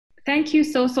Thank you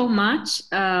so much,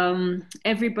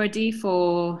 everybody,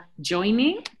 for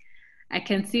joining. I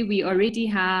can see we already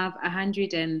have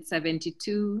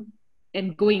 172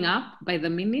 and going up by the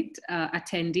minute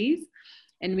attendees,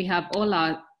 and we have all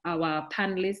our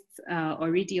panelists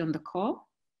already on the call.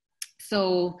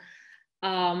 So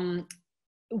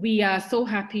we are so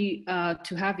happy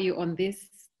to have you on this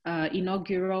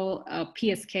inaugural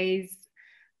PSK's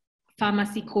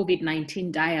Pharmacy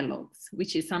COVID-19 Dialogues,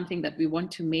 which is something that we want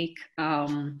to make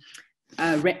a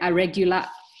regular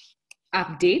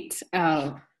update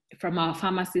from our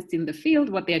pharmacists in the field,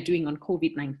 what they're doing on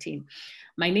COVID-19.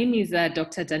 My name is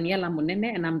Dr. Daniela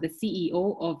Munene, and I'm the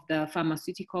CEO of the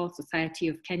Pharmaceutical Society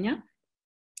of Kenya.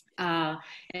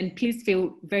 And please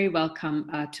feel very welcome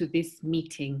to this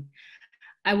meeting.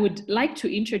 I would like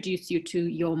to introduce you to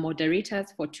your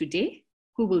moderators for today,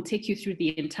 who will take you through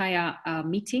the entire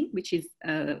meeting, which is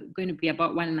going to be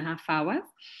about 1.5 hours.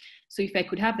 So if I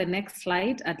could have the next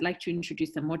slide, I'd like to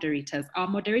introduce the moderators. Our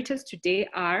moderators today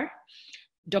are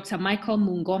Dr. Michael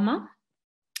Mungoma.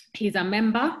 He's a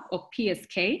member of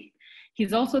PSK.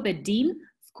 He's also the Dean,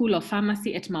 School of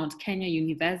Pharmacy at Mount Kenya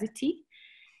University.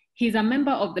 He's a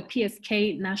member of the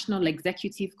PSK National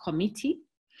Executive Committee,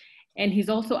 and he's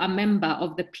also a member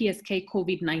of the PSK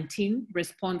COVID-19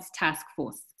 Response Task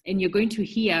Force. And you're going to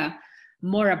hear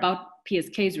more about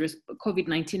PSK's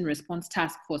COVID-19 Response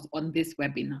Task Force on this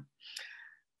webinar.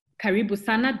 Karibu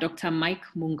sana, Dr. Mike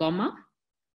Mungoma.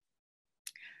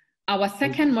 Our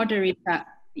second moderator,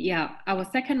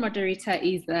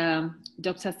 is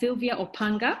Dr. Sylvia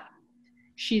Opanga.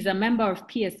 She's a member of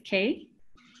PSK.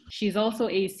 She's also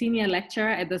a senior lecturer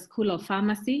at the School of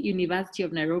Pharmacy, University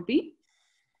of Nairobi.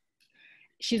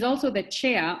 She's also the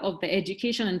chair of the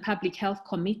Education and Public Health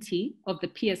Committee of the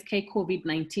PSK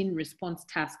COVID-19 Response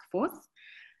Task Force.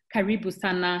 Karibu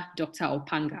sana, Dr.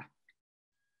 Opanga.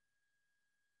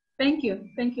 Thank you,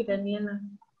 Daniela.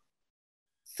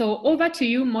 So over to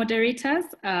you, moderators.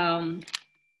 Thank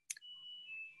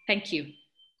you.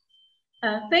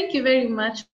 Thank you very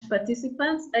much,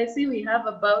 participants. I see we have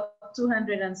about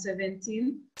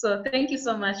 217. So thank you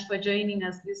so much for joining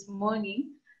us this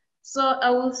morning. So I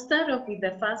will start off with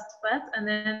the first part, and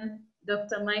then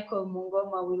Dr. Michael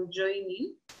Mungoma will join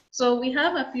in. So we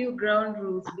have a few ground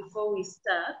rules before we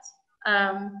start.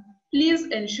 Please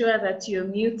ensure that you're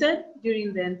muted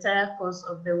during the entire course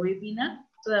of the webinar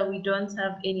so that we don't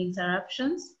have any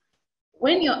interruptions.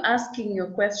 When you're asking your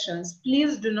questions,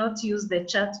 please do not use the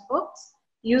chat box.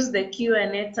 Use the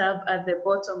Q&A tab at the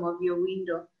bottom of your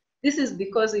window. This is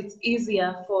because it's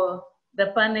easier for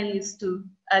the panelists to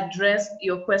address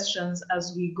your questions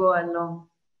as we go along.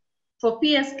 For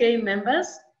PSK members,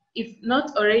 if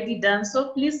not already done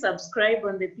so, please subscribe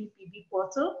on the PPD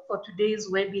portal for today's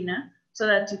webinar so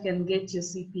that you can get your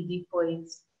CPD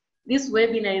points. This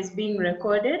webinar is being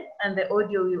recorded and the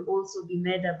audio will also be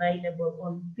made available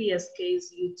on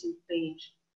PSK's YouTube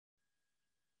page.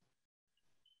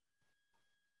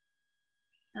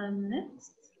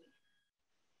 Next.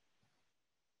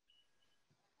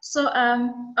 So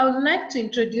I would like to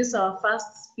introduce our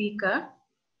first speaker.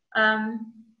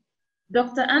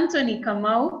 Dr. Anthony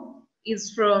Kamau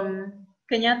is from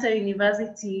Kenyatta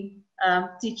University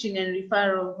Teaching and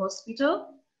Referral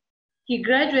Hospital. He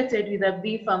graduated with a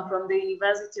B.Pharm from the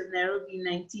University of Nairobi in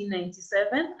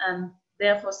 1997 and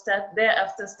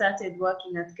thereafter started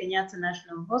working at Kenyatta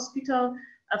National Hospital,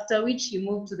 after which he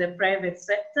moved to the private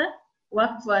sector,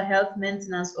 worked for a health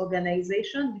maintenance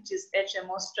organization, which is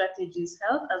HMO Strategies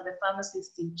Health, as the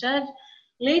pharmacist in charge.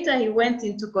 Later, he went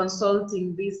into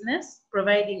consulting business,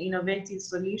 providing innovative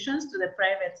solutions to the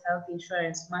private health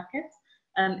insurance market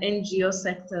and NGO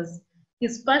sectors.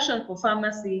 His passion for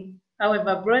pharmacy,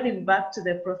 however, brought him back to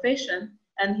the profession,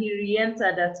 and he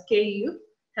re-entered at KU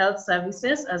Health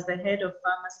Services as the head of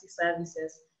pharmacy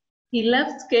services. He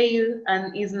left KU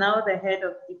and is now the head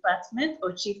of department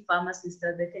or chief pharmacist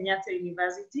at the Kenyatta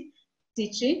University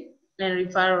Teaching and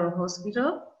Referral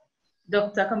Hospital.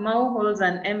 Dr. Kamau holds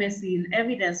an MSc in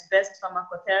evidence-based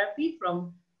pharmacotherapy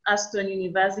from Aston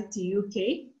University,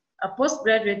 UK, a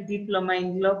postgraduate diploma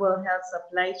in global health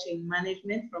supply chain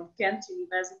management from Kent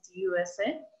University,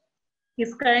 USA.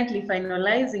 He's currently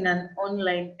finalizing an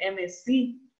online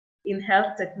MSc in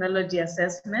health technology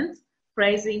assessment,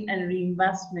 pricing and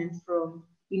reimbursement from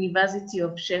University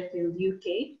of Sheffield,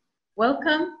 UK.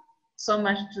 Welcome so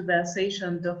much to the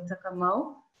session, Dr.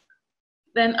 Kamau.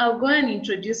 Then I'll go and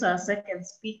introduce our second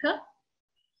speaker.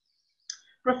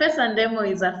 Professor Ndemo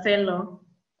is a fellow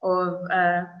of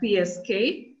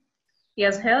PSK. He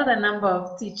has held a number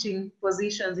of teaching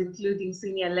positions, including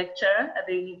senior lecturer at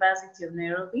the University of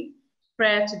Nairobi,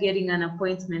 prior to getting an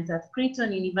appointment at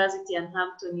Creighton University and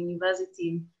Hampton University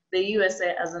in the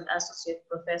USA as an associate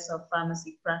professor of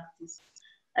pharmacy practice.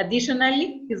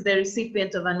 Additionally, he's the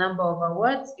recipient of a number of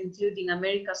awards, including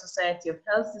American Society of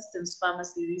Health Systems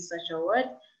Pharmacy Research Award,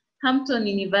 Hampton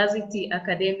University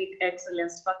Academic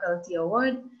Excellence Faculty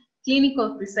Award,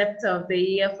 Clinical Preceptor of the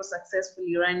Year for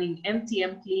successfully running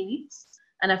MTM clinics,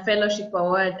 and a fellowship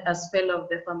award as Fellow of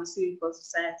the Pharmaceutical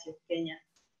Society of Kenya.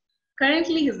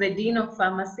 Currently, he's the Dean of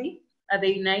Pharmacy at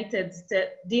the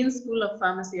Dean School of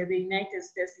Pharmacy at the United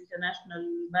States International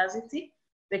University,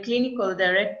 the Clinical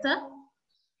Director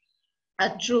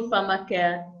at True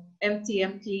Pharmacare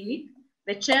MTM Clinic,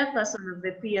 the chairperson of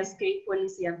the PSK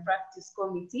Policy and Practice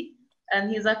Committee, and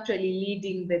he's actually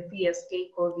leading the PSK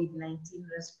COVID-19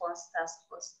 Response Task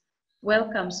Force.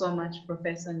 Welcome so much,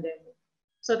 Professor Ndegwa.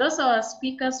 So those are our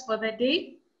speakers for the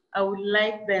day. I would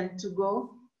like them to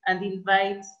go and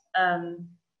invite,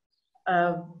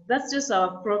 that's just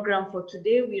our program for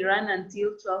today. We run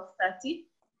until 12:30.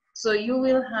 So you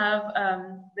will have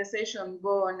the session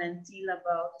go on until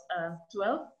about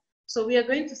 12. So we are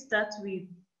going to start with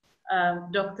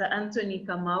Dr. Anthony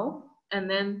Kamau, and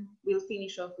then we'll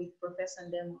finish off with Professor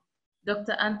Ndegwa.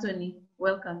 Dr. Anthony,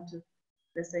 welcome to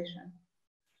the session.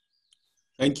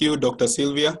 Thank you, Dr.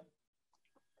 Sylvia.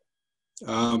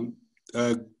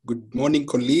 Good morning,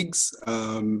 colleagues.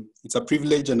 It's a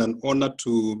privilege and an honor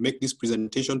to make this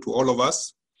presentation to all of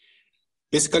us.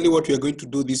 Basically, what we are going to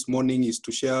do this morning is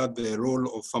to share the role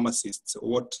of pharmacists,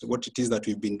 what it is that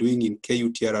we've been doing in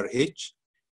KUTRRH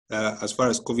as far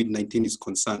as COVID-19 is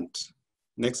concerned.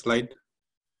 Next slide.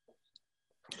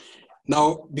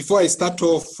 Now, before I start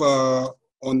off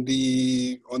on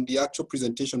the actual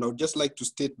presentation, I would just like to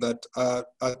state that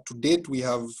to date, we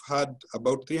have had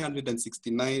about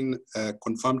 369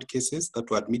 confirmed cases that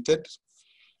were admitted.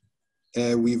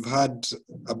 We've had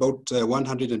about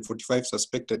 145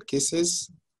 suspected cases.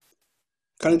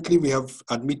 Currently, we have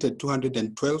admitted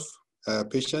 212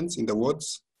 patients in the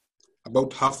wards.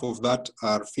 About half of that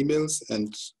are females,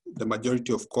 and the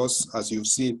majority, of course, as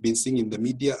you've been seeing in the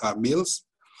media, are males.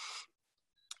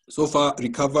 So far,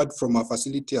 recovered from our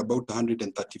facility about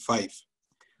 135.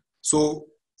 So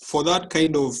for that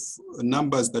kind of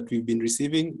numbers that we've been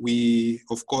receiving, we,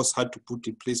 of course, had to put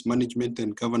in place management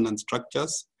and governance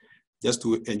structures just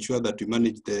to ensure that we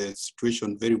manage the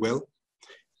situation very well.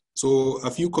 So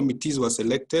a few committees were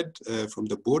selected from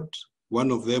the board.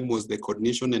 One of them was the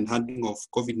coordination and handling of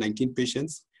COVID-19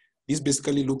 patients. This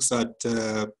basically looks at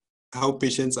how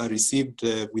patients are received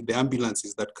with the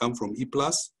ambulances that come from E+,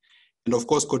 and of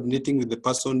course, coordinating with the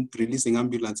person releasing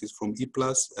ambulances from E+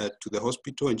 to the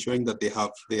hospital, ensuring that they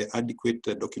have the adequate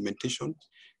documentation,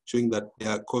 showing that they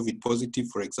are COVID positive,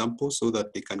 for example, so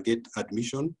that they can get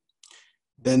admission.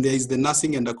 Then there is the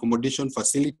Nursing and Accommodation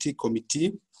Facility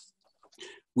Committee,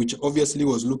 which obviously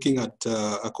was looking at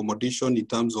accommodation in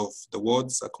terms of the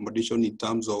wards, accommodation in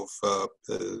terms of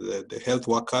the health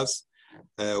workers,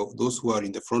 those who are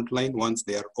in the front line. Once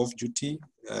they are off duty,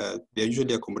 they're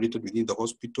usually accommodated within the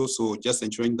hospital, so just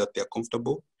ensuring that they're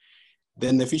comfortable.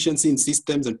 Then efficiency in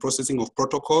systems and processing of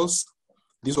protocols.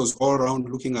 This was all around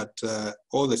looking at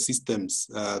all the systems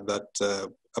that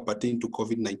pertain to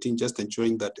COVID-19, just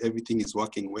ensuring that everything is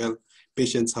working well.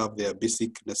 Patients have their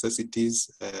basic necessities,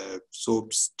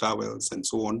 soaps, towels, and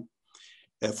so on.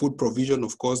 Food provision,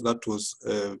 of course, that was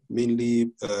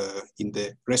mainly in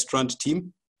the restaurant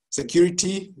team.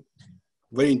 Security,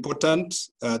 very important.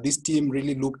 This team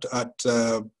really looked at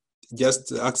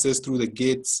just access through the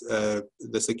gates,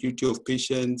 the security of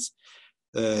patients,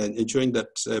 ensuring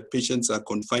that patients are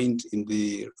confined in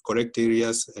the correct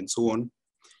areas and so on.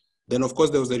 Then, of course,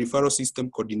 there was the referral system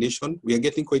coordination. We are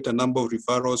getting quite a number of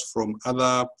referrals from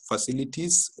other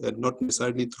facilities, not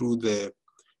necessarily through the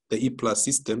E+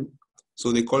 system.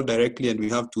 So they call directly, and we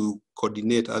have to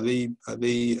coordinate. Are they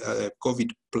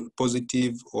COVID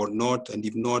positive or not? And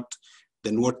if not,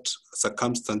 then what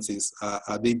circumstances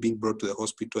are they being brought to the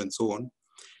hospital and so on?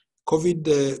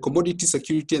 Commodity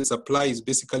security and supply is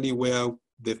basically where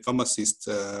the pharmacist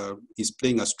is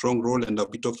playing a strong role, and I'll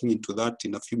be talking into that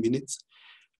in a few minutes.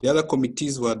 The other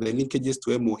committees were the linkages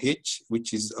to MOH,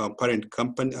 which is our parent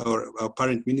company, our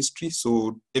parent ministry.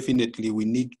 So definitely we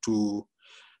need to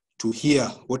hear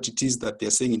what it is that they're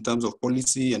saying in terms of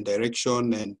policy and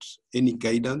direction and any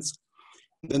guidance.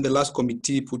 And then the last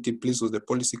committee put in place was the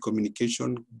policy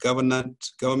communication,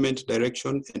 government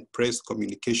direction, and press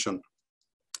communication.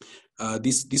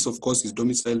 This of course is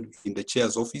domiciled in the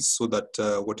chair's office, so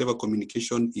that whatever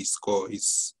communication is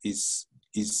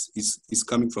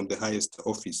coming from the highest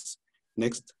office.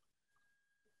 Next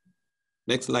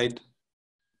slide.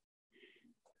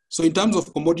 So in terms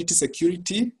of commodity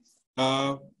security,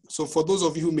 so for those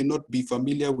of you who may not be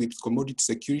familiar with commodity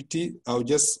security, I'll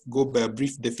just go by a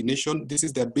brief definition. This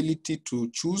is the ability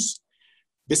to choose,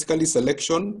 basically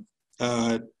selection,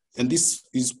 and this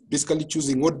is basically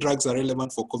choosing what drugs are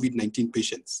relevant for COVID-19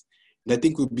 patients. And I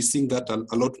think we'll be seeing that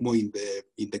a lot more in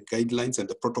the guidelines and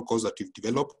the protocols that we've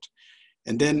developed.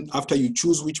 And then after you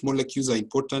choose which molecules are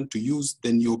important to use,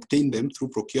 then you obtain them through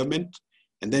procurement,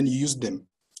 and then you use them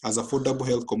as affordable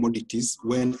health commodities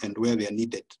when and where they are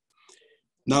needed.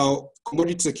 Now,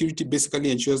 commodity security basically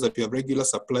ensures that we have regular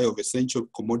supply of essential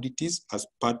commodities as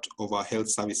part of our health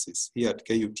services here at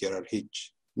KUTRRH.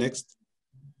 Next.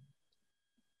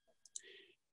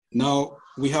 Now,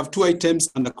 we have two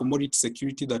items under commodity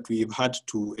security that we've had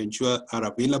to ensure are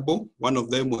available. One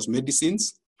of them was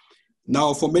medicines.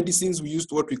 Now, for medicines, we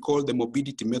used what we call the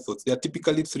morbidity methods. There are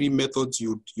typically three methods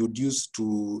you'd use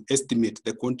to estimate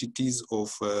the quantities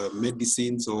of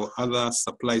medicines or other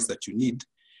supplies that you need.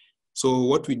 So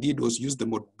what we did was use the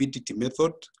morbidity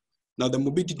method. Now, the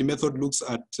morbidity method looks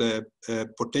at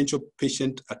potential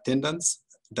patient attendance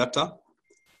data,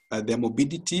 their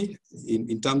morbidity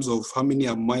in terms of how many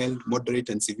are mild, moderate,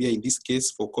 and severe in this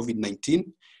case for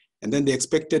COVID-19, and then the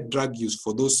expected drug use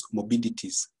for those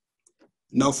morbidities.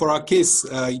 Now, for our case,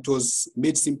 it was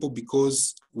made simple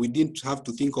because we didn't have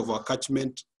to think of our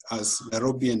catchment as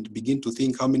Nairobi and begin to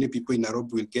think how many people in Nairobi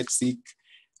will get sick,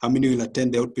 how many will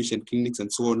attend the outpatient clinics and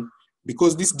so on,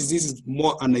 because this disease is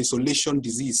more an isolation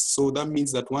disease. So that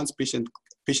means that once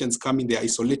patients come in, they're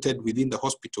isolated within the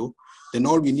hospital, then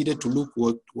all we needed to look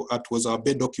at was our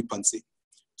bed occupancy.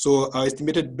 So our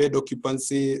estimated bed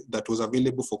occupancy that was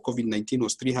available for COVID-19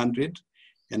 was 300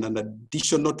 and an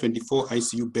additional 24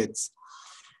 ICU beds.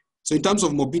 So in terms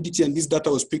of morbidity, and this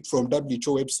data was picked from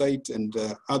WHO website and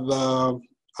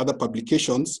other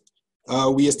publications,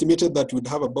 we estimated that we'd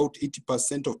have about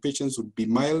 80% of patients would be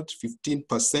mild,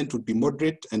 15% would be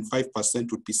moderate, and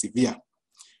 5% would be severe.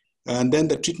 And then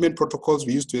the treatment protocols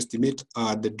we used to estimate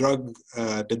the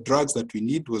drugs that we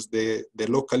need was the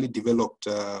locally developed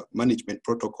management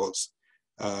protocols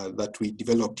that we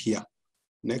developed here.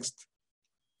 Next.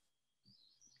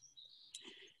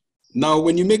 Now,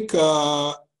 when you make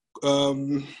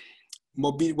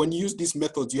when you use these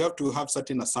methods, you have to have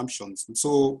certain assumptions.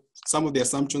 So some of the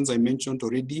assumptions I mentioned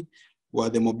already were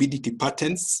the morbidity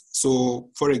patterns. So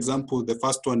for example, the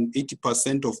first one,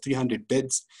 80% of 300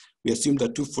 beds, we assumed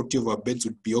that 240 of our beds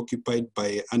would be occupied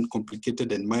by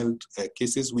uncomplicated and mild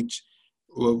cases, which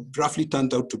roughly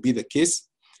turned out to be the case.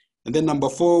 And then number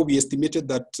 4, we estimated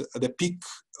that the peak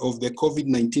of the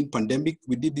COVID-19 pandemic,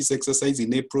 we did this exercise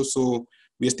in April, so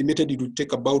we estimated it would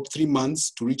take about 3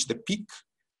 months to reach the peak,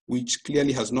 which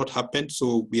clearly has not happened.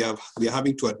 So we are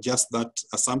having to adjust that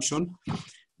assumption.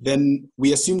 Then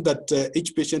we assumed that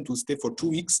each patient will stay for 2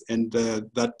 weeks, and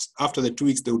that after the 2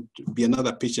 weeks, there would be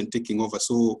another patient taking over.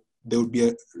 So there would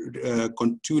be a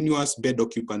continuous bed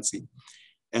occupancy.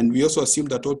 And we also assumed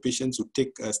that all patients would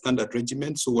take a standard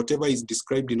regimen. So whatever is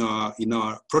described in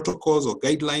our protocols or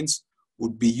guidelines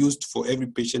would be used for every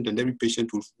patient, and every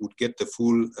patient would get the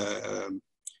full,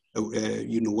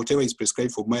 whatever is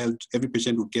prescribed for mild, every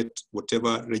patient would get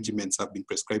whatever regimens have been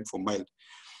prescribed for mild.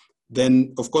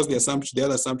 Then, of course, the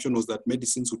other assumption was that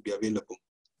medicines would be available.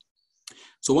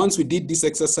 So once we did this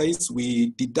exercise,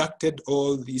 we deducted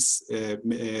all this,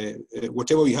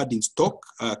 whatever we had in stock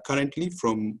currently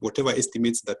from whatever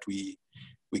estimates that we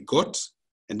got.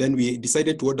 And then we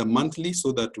decided to order monthly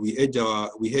so that we hedge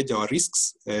our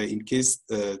risks in case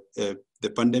the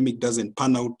pandemic doesn't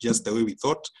pan out just the way we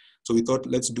thought. So we thought,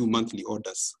 let's do monthly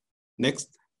orders.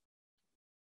 Next.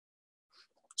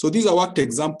 So these are what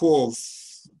example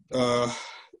of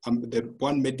the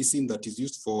one medicine that is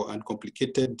used for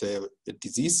uncomplicated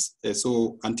disease.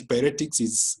 So antipyretics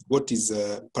is what is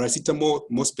paracetamol,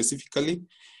 more specifically,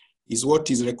 is what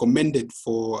is recommended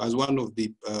for as one of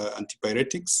the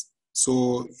antipyretics.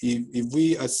 So if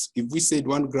we said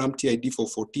 1 gram TID for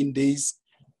 14 days,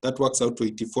 that works out to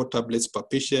 84 tablets per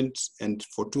patient, and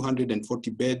for 240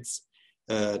 beds,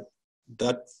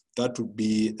 that would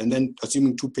be, and then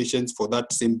assuming 2 patients for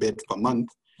that same bed per month,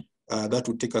 that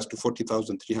would take us to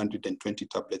 40,320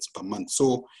 tablets per month.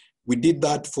 So we did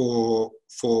that for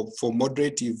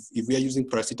moderate. If we are using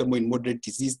paracetamol in moderate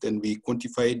disease, then we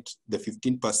quantified the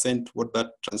 15%, what that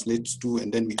translates to,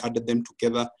 and then we added them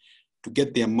together to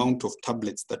get the amount of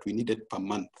tablets that we needed per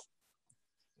month.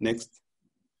 Next.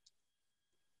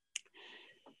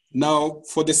 Now,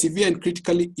 for the severe and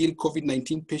critically ill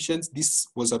COVID-19 patients, this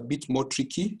was a bit more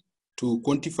tricky to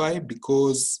quantify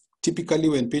because typically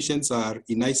when patients are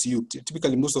in ICU,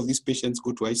 typically most of these patients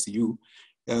go to ICU,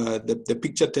 the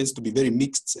picture tends to be very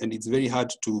mixed, and it's very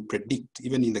hard to predict,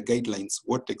 even in the guidelines,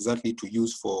 what exactly to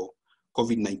use for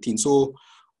COVID-19. So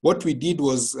what we did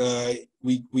was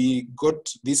we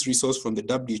got this resource from the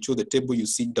WHO, the table you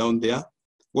see down there.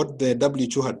 What the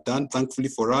WHO had done, thankfully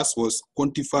for us, was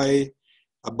quantify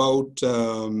about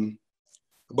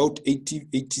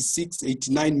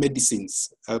 89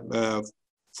 medicines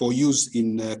for use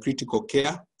in critical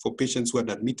care for patients who had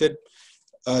admitted.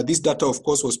 This data, of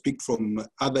course, was picked from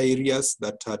other areas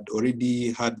that had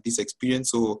already had this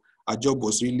experience, so our job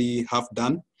was really half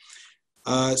done.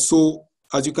 So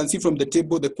as you can see from the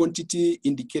table, the quantity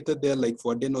indicated there, like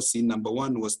for adenosine, number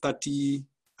 1 was 30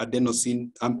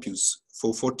 adenosine ampules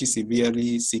for 40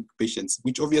 severely sick patients,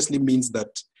 which obviously means that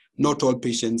not all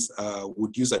patients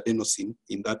would use adenosine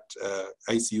in that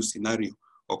ICU scenario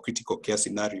or critical care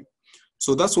scenario.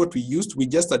 So that's what we used. We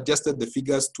just adjusted the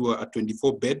figures to a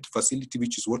 24-bed facility,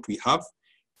 which is what we have.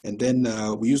 And then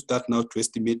we used that now to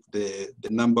estimate the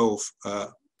number of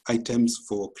items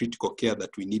for critical care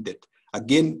that we needed.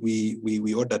 Again,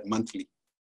 we ordered monthly.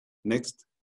 Next.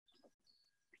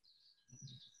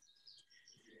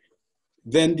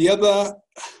 Then the other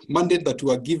mandate that we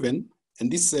were given,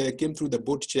 and this came through the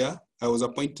board chair. I was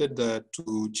appointed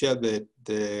to chair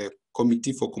the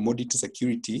Committee for Commodity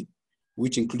Security,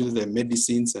 which included the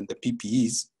medicines and the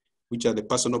PPEs, which are the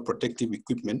personal protective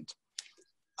equipment,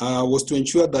 was to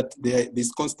ensure that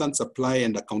there's constant supply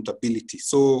and accountability.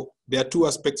 So there are two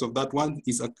aspects of that. One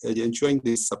is ensuring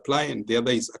there's supply, and the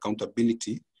other is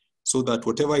accountability, so that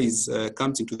whatever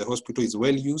comes into the hospital is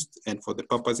well used and for the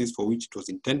purposes for which it was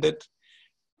intended.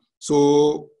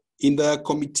 So in the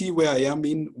committee where I am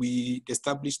in, we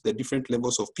established the different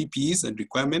levels of PPEs and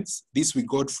requirements. This we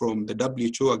got from the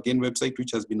WHO, again, website,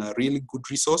 which has been a really good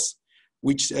resource,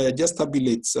 which just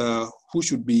tabulates who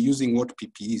should be using what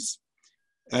PPEs.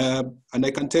 And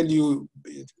I can tell you,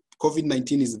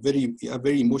 COVID-19 is a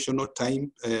very emotional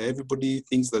time. Everybody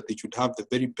thinks that they should have the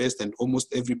very best and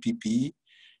almost every PPE.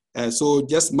 So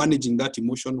just managing that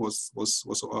emotion was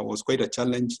quite a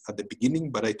challenge at the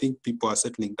beginning, but I think people are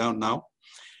settling down now.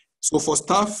 So for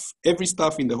staff, every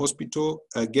staff in the hospital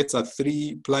gets a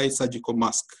 3-ply surgical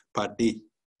mask per day.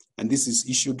 And this is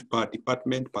issued per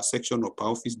department, per section, or per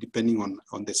office, depending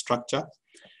on the structure.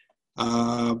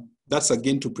 That's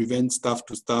again to prevent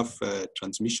staff-to-staff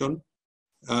transmission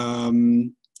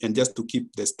and just to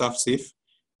keep the staff safe.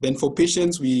 Then for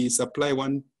patients, we supply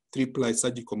 1 3-ply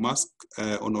surgical mask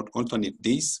on alternate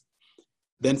days.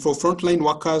 Then for frontline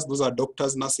workers, those are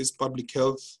doctors, nurses, public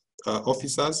health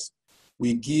officers,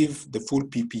 we give the full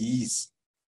PPEs.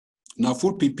 Now,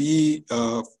 full PPE,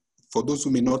 for those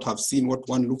who may not have seen what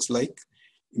one looks like,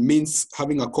 it means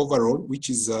having a coverall, which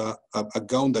is a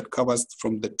gown that covers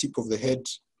from the tip of the head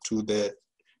to the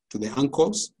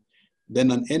ankles.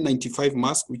 Then an N95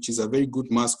 mask, which is a very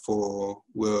good mask for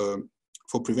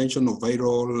prevention of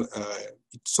viral.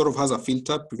 It sort of has a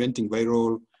filter preventing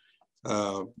viral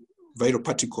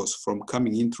particles from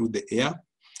coming in through the air.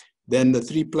 Then the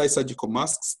 3-ply surgical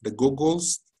masks, the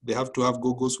goggles, they have to have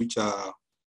goggles which are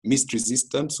mist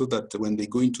resistant, so that when they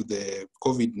go into the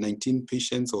COVID-19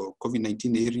 patients or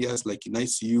COVID-19 areas like in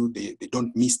ICU, they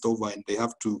don't mist over, and they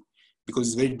have to, because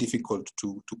it's very difficult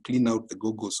to clean out the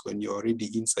goggles when you're already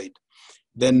inside.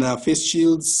 Then face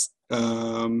shields.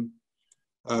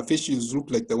 Face shields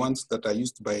look like the ones that are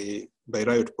used by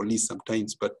riot police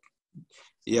sometimes, but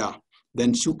yeah.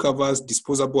 Then shoe covers,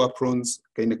 disposable aprons,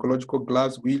 gynecological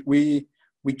gloves. We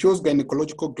chose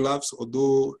gynecological gloves,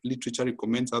 although literature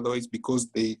recommends otherwise, because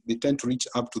they tend to reach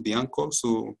up to the ankle,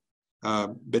 so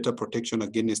better protection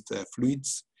against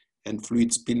fluids and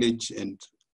fluid spillage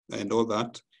and all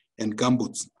that, and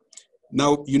gumboots.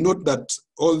 Now, you note that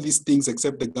all these things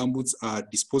except the gumboots are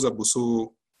disposable,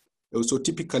 so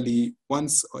typically,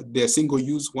 once they're single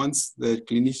use, once the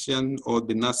clinician or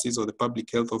the nurses or the public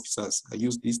health officers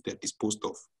use this, they're disposed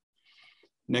of.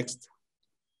 Next.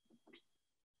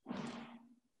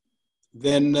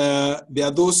 Then there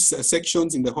are those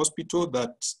sections in the hospital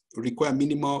that require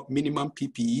minimum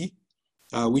PPE,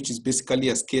 which is basically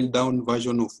a scaled down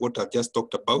version of what I've just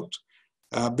talked about.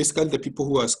 Basically, the people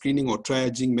who are screening or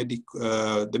triaging,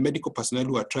 the medical personnel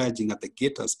who are triaging at the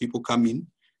gate as people come in,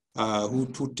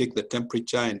 who take the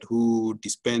temperature and who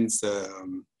dispense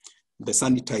the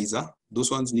sanitizer.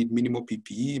 Those ones need minimal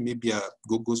PPE, maybe a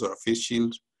goggles or a face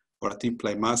shield or a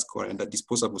 3-ply mask and a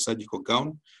disposable surgical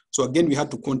gown. So again, we had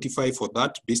to quantify for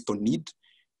that based on need.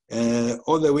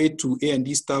 All the way to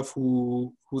A&E staff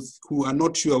who are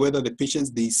not sure whether the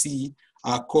patients they see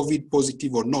are COVID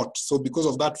positive or not. So because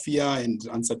of that fear and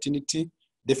uncertainty,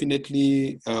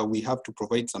 definitely we have to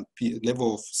provide some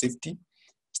level of safety.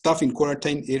 Staff in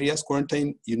quarantine areas.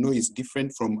 Quarantine, you know, is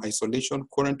different from isolation.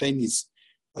 Quarantine is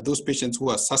those patients who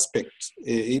are suspect.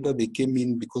 Either they came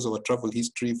in because of a travel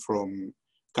history from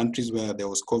countries where there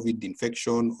was COVID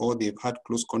infection, or they've had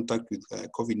close contact with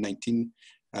COVID-19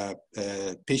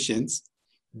 patients,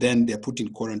 then they're put in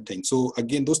quarantine. So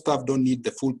again, those staff don't need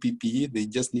the full PPE, they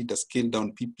just need a scaled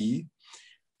down PPE,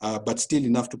 but still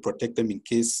enough to protect them in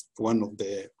case one of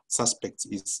the suspects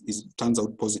turns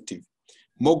out positive.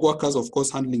 Morgue workers, of course,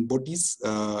 handling bodies.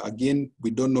 Again, we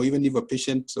don't know, even if a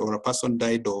patient or a person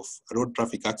died of a road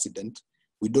traffic accident,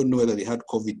 we don't know whether they had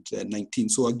COVID-19.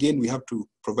 So again, we have to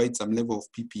provide some level of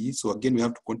PPE. So again, we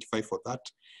have to quantify for that.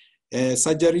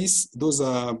 Surgeries, those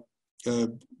are,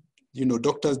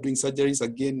 doctors doing surgeries.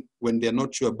 Again, when they're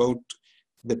not sure about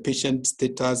the patient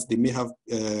status, they may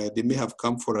have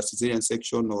come for a cesarean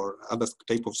section or other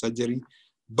type of surgery,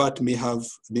 but may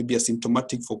be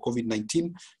asymptomatic for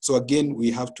COVID-19. So again, we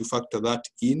have to factor that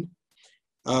in.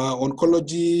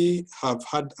 Oncology have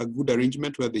had a good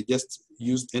arrangement where they just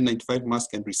use N95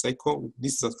 mask and recycle.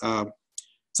 This is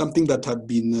something that had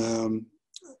been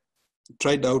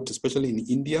tried out, especially in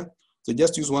India. So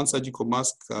just use one surgical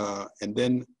mask and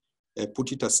then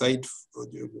put it aside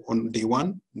on day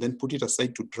one, then put it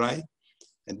aside to dry,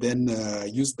 and then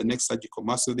use the next surgical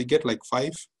mask. So they get like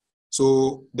 5.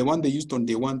 So the one they used on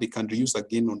day 1, they can reuse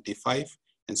again on day 5.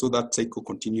 And so that cycle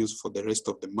continues for the rest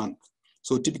of the month.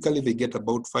 So typically they get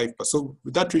about 5%. So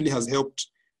that really has helped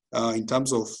in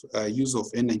terms of use of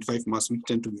N95 masks, which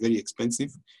tend to be very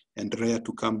expensive and rare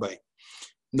to come by.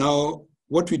 Now,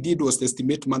 what we did was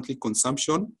estimate monthly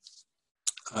consumption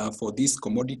for these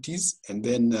commodities, and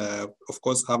then of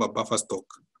course have a buffer stock.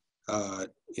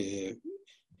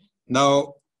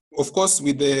 Now, of course,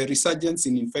 with the resurgence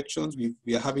in infections,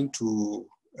 we are having to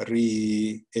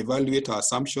re-evaluate our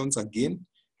assumptions again,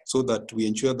 so that we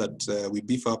ensure that we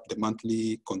beef up the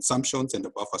monthly consumptions and the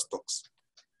buffer stocks.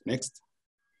 Next.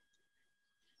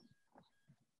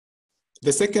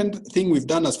 The second thing we've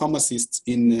done as pharmacists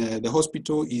in the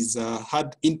hospital is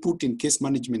had input in case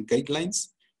management guidelines.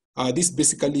 This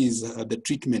basically is the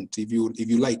treatment, if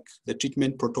you like, the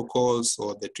treatment protocols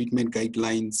or the treatment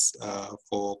guidelines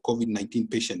for COVID-19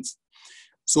 patients.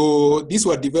 So these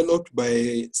were developed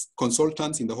by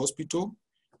consultants in the hospital.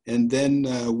 And then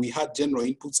we had general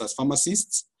inputs as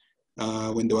pharmacists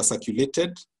when they were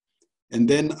circulated. And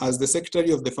then as the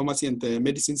secretary of the Pharmacy and the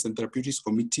Medicines and Therapeutics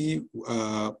Committee,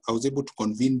 I was able to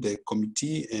convene the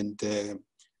committee and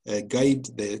guide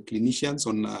the clinicians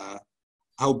on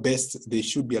how best they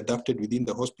should be adapted within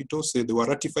the hospital. So they were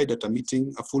ratified at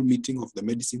a full meeting of the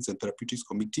Medicines and Therapeutics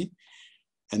Committee.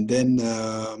 And then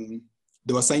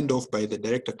they were signed off by the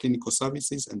Director of Clinical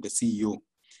Services and the CEO.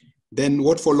 Then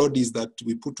what followed is that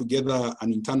we put together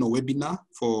an internal webinar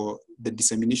for the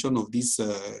dissemination of these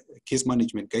case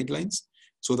management guidelines,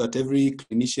 so that every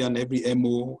clinician, every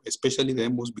MO, especially the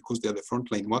MOs, because they're the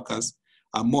frontline workers,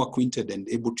 are more acquainted and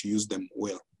able to use them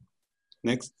well.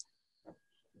 Next.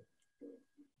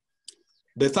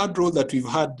 The third role that we've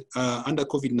had under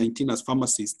COVID-19 as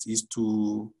pharmacists is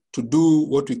to do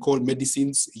what we call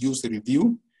medicines use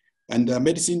review. And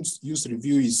medicines use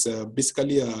review is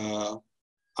basically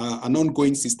an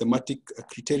ongoing systematic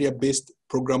criteria-based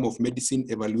program of medicine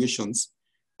evaluations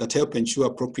that help ensure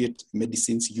appropriate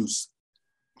medicines use.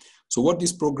 So what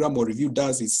this program or review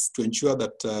does is to ensure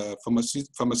that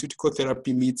pharmaceutical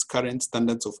therapy meets current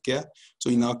standards of care. So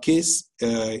in our case,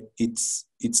 it's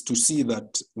to see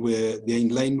that they're in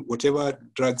line, whatever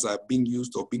drugs are being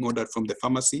used or being ordered from the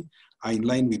pharmacy are in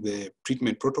line with the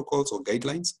treatment protocols or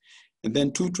guidelines. And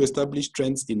then 2, to establish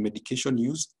trends in medication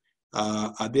use.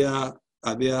 Are there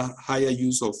higher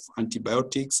use of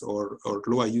antibiotics or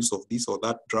lower use of this or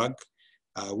that drug,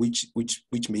 which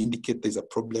may indicate there's a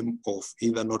problem of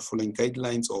either not following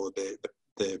guidelines or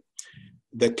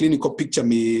the clinical picture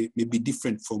may be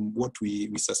different from what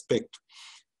we suspect.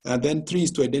 And then 3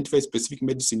 is to identify specific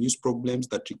medicine use problems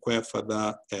that require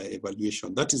further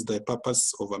evaluation. That is the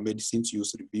purpose of a medicines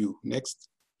use review. Next.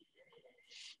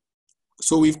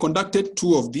 So we've conducted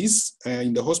 2 of these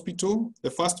in the hospital.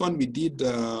 The first one we did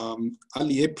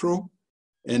early April,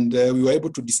 and we were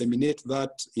able to disseminate that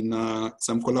in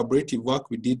some collaborative work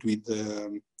we did with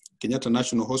Kenyatta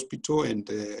National Hospital and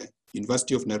the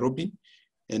University of Nairobi.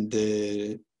 And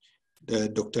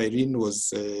Dr. Irene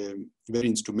was very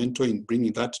instrumental in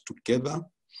bringing that together.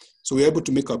 So we were able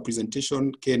to make our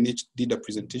presentation. KNH did a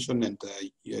presentation, and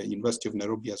University of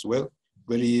Nairobi as well.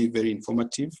 Very, very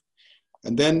informative.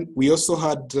 And then we also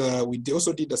had, we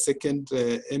also did a second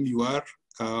MUR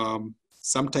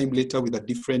sometime later with a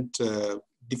different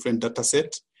data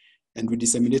set. And we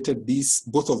disseminated these,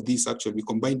 both of these actually, we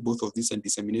combined both of these and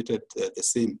disseminated the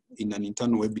same in an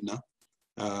internal webinar.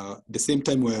 The same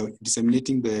time we were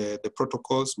disseminating the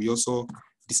protocols, we also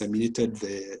disseminated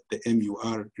the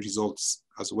MUR results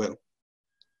as well.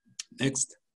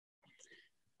 Next.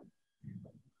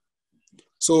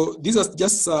 So these are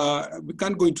just, we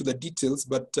can't go into the details,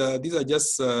 but these are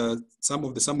just some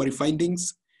of the summary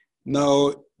findings.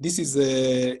 Now, this is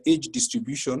the age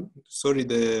distribution. Sorry,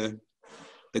 the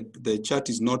chart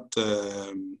is not,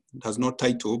 has no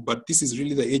title, but this is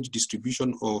really the age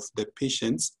distribution of the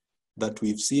patients that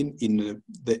we've seen in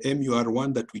the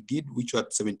MUR1 that we did, which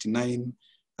had 79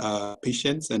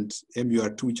 patients, and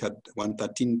MUR2, which had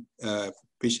 113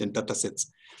 patient data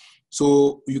sets.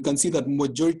 So you can see that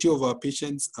majority of our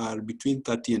patients are between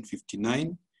 30 and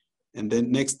 59. And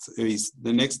then next is,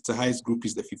 the next highest group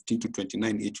is the 15 to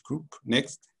 29 age group.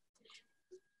 Next.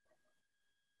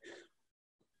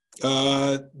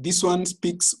 This one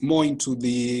speaks more into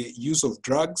the use of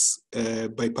drugs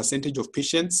by percentage of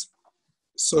patients.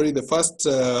 Sorry, the first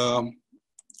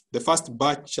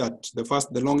bar chart,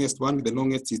 the longest one, the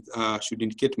longest is, should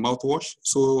indicate mouthwash.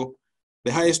 So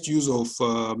the highest use of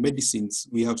medicines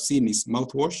we have seen is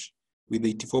mouthwash, with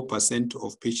 84%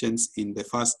 of patients in the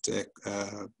first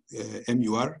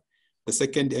MUR. The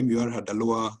second MUR had a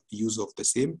lower use of the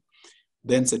same.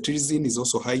 Then cetirizine is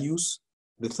also high use.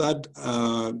 The third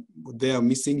they are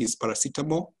missing is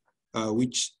paracetamol,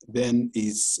 which then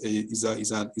is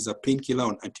a painkiller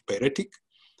or antipyretic.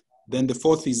 Then the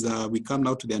fourth is we come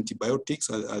now to the antibiotics.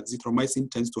 Azithromycin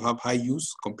tends to have high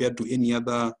use compared to any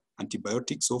other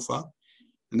antibiotic so far.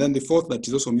 And then the fourth that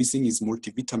is also missing is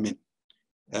multivitamin.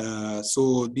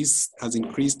 So this has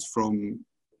increased from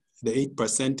the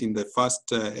 8% in the first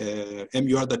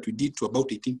MUR that we did to about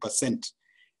 18%.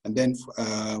 And then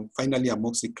finally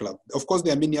amoxiclav. Of course,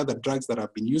 there are many other drugs that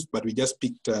have been used, but we just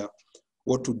picked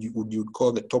what would you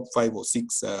call the top 5 or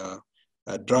 6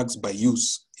 drugs by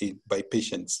use by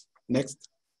patients. Next.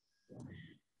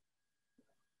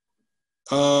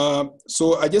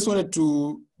 So I just wanted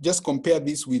to just compare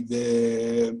this with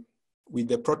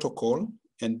the protocol,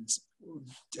 and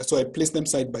so I placed them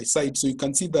side by side. So you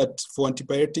can see that for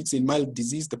antibiotics in mild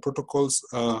disease, the protocols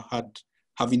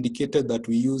have indicated that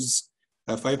we use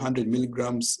 500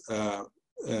 milligrams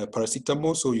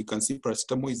paracetamol. So you can see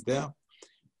paracetamol is there.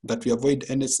 That we avoid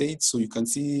NSAIDs. So you can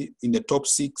see in the top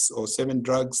 6 or 7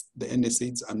 drugs, the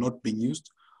NSAIDs are not being used.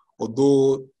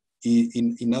 Although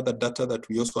in other data that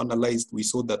we also analyzed, we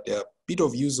saw that there are a bit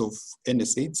of use of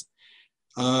NSAIDs.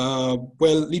 Well,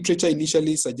 literature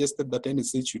initially suggested that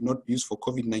NSAIDs should not be used for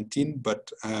COVID-19,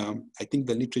 but I think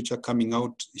the literature coming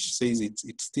out says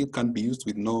it still can be used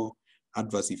with no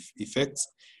adverse effects.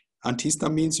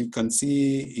 Antihistamines, you can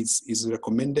see, is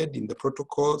recommended in the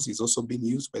protocols, is also being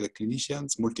used by the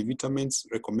clinicians. Multivitamins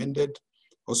recommended,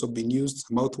 also being used,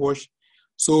 mouthwash.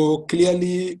 So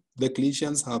clearly the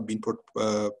clinicians have been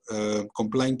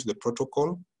complying to the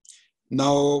protocol.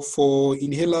 Now for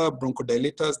inhaler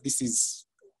bronchodilators, this is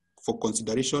for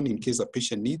consideration in case a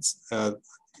patient needs.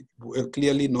 Well,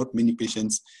 clearly not many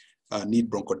patients need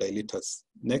bronchodilators.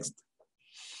 Next.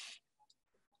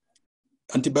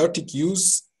 Antibiotic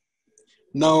use.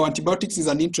 Now, antibiotics is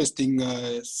an interesting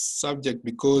subject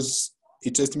because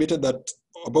it's estimated that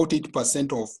about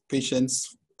 8% of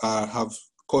patients have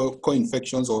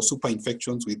co-infections or super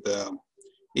infections with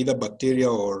either bacteria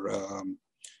or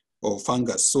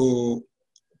fungus. So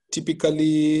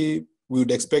typically, we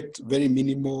would expect very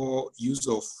minimal use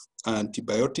of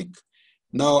antibiotic.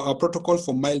 Now, our protocol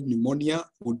for mild pneumonia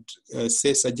would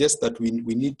suggest that we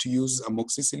need to use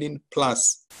amoxicillin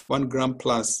plus 1 gram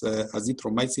plus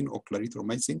azithromycin or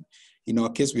clarithromycin. In our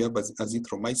case, we have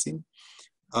azithromycin.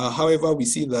 However, we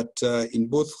see that in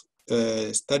both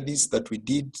studies that we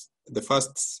did, the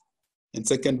first and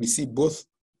second, we see both.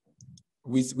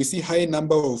 We see high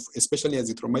number of, especially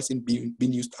azithromycin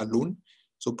being used alone.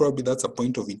 So probably that's a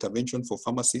point of intervention for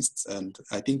pharmacists. And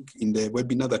I think in the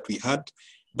webinar that we had,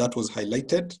 that was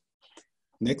highlighted.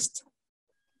 Next.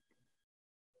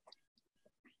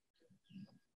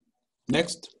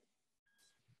 Next.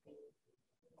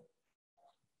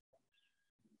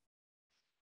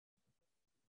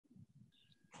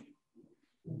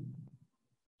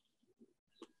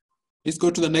 Please go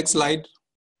to the next slide.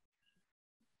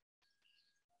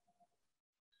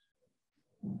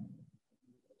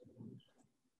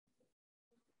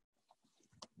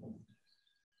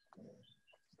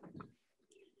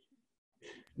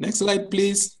 Next slide,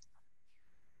 please.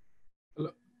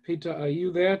 Hello. Peter, are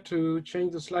you there to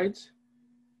change the slides?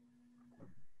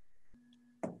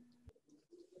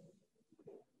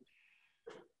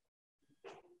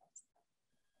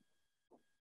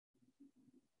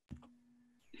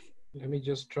 Let me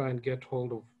just try and get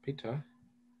hold of Peter.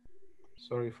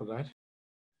 Sorry for that.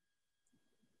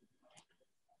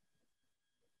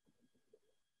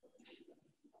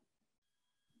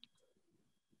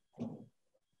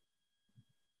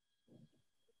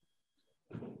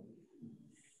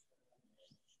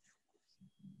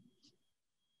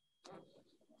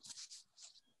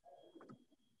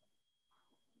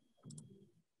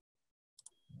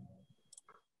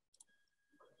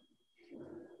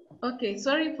 Okay,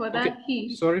 sorry for that.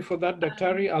 Okay. Sorry for that,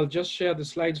 Daktari. I'll just share the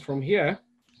slides from here.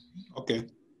 Okay.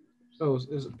 So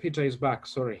Peter is back,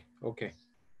 sorry. Okay.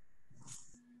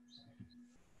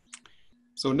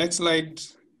 So next slide.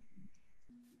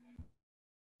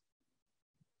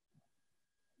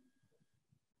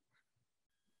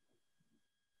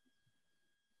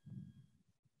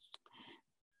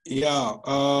 Yeah.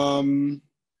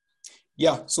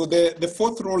 So the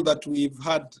fourth role that we've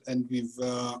had and we've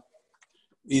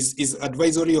is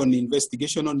advisory on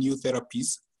investigation on new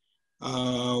therapies.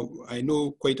 I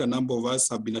know quite a number of us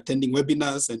have been attending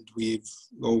webinars and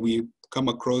we've come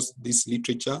across this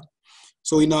literature.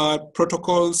 So in our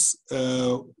protocols,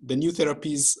 the new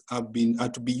therapies are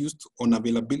to be used on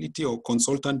availability or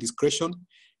consultant discretion,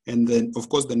 and then of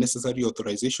course the necessary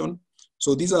authorization.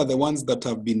 So these are the ones that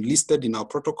have been listed in our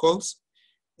protocols.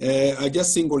 I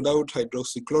just singled out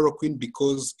hydroxychloroquine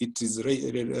because it is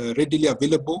readily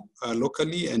available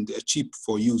locally and cheap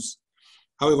for use.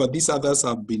 However, these others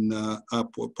have been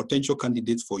potential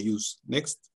candidates for use.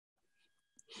 Next.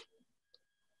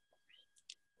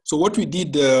 So what we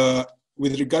did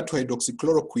with regard to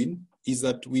hydroxychloroquine is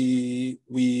that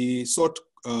we sought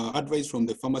advice from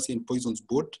the Pharmacy and Poisons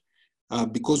Board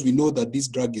because we know that this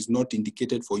drug is not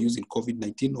indicated for use in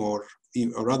COVID-19 or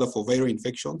rather for viral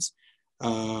infections.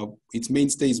 Its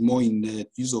mainstay is more in the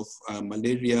use of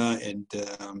malaria and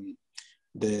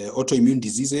the autoimmune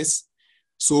diseases.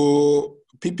 So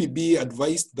PPB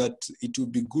advised that it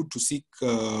would be good to seek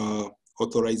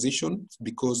authorization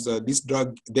because this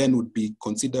drug then would be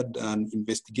considered an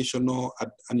investigational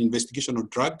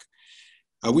drug,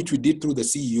 which we did through the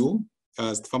CEO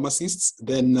as pharmacists.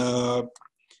 Then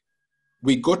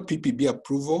we got PPB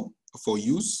approval for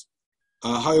use,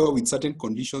 however, with certain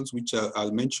conditions, which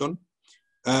I'll mention.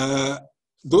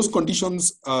 Those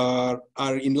conditions are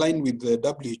in line with the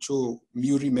WHO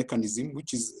MURI mechanism,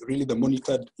 which is really the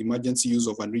monitored emergency use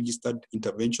of unregistered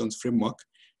interventions framework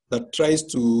that tries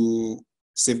to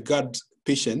safeguard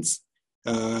patients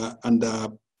under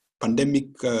pandemic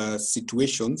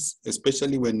situations,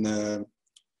 especially when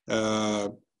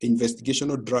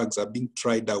investigational drugs are being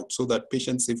tried out so that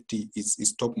patient safety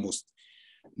is topmost.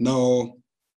 Now,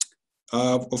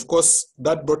 of course,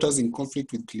 that brought us in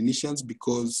conflict with clinicians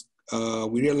because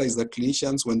we realized that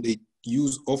clinicians, when they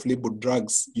use off-label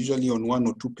drugs, usually on 1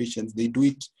 or 2 patients, they do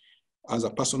it as a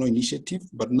personal initiative.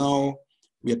 But now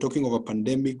we are talking of a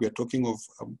pandemic, we are talking of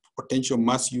potential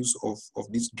mass use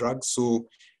of these drugs. So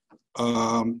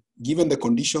given the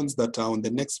conditions that are on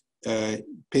the next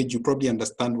page, you probably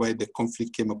understand why the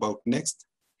conflict came about next.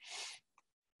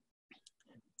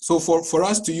 So for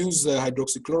us to use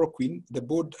hydroxychloroquine, the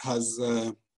board has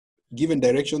given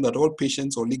direction that all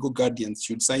patients or legal guardians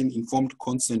should sign informed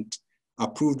consent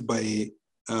approved by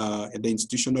the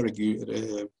institutional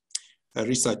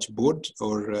research board,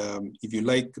 or if you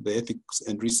like, the ethics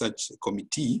and research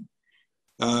committee,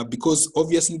 because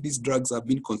obviously these drugs are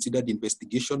being considered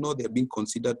investigational. They're being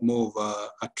considered more of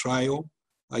a trial,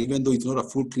 even though it's not a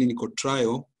full clinical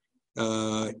trial.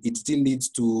 It still needs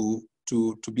to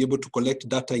be able to collect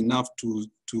data enough to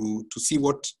see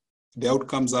what the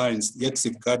outcomes are and yet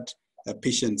safeguard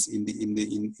patients in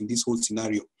this whole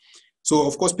scenario. So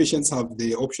of course, patients have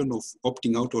the option of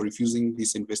opting out or refusing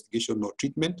this investigation or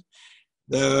treatment.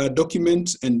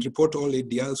 Document and report all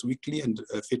ADRs weekly and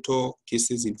fatal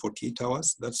cases in 48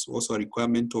 hours. That's also a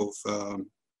requirement of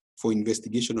for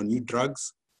investigation on new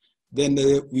drugs. Then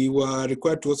we were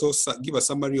required to also give a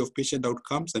summary of patient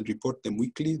outcomes and report them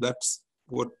weekly. That's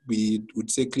what we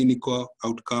would say clinical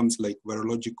outcomes like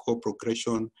virological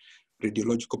progression,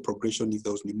 radiological progression if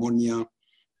there was pneumonia,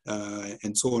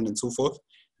 and so on and so forth.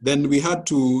 Then we had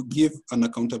to give an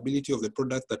accountability of the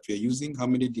product that we are using. How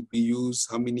many did we use?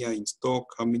 How many are in stock?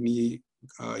 How many,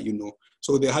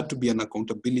 So there had to be an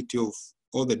accountability of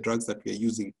all the drugs that we are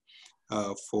using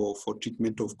for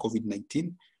treatment of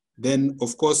COVID-19. Then,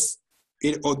 of course,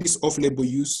 all this off-label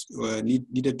use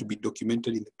needed to be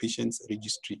documented in the patient's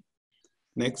registry.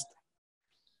 Next.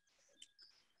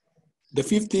 The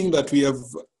fifth thing that we have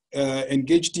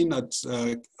engaged in at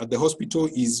the hospital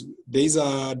is there is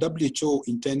a WHO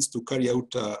intends to carry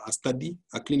out a study,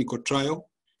 a clinical trial,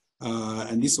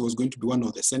 and this was going to be one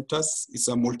of the centers. It's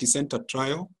a multi-center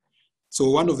trial. So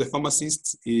one of the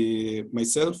pharmacists,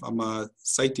 myself, I'm a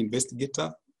site investigator.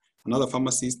 Another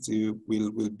pharmacist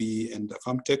will be, and the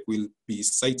farm tech will be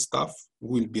site staff who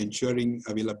will be ensuring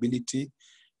availability,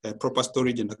 proper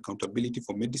storage and accountability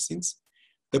for medicines.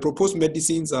 The proposed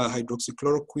medicines are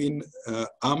hydroxychloroquine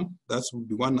arm, that would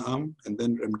be one arm, and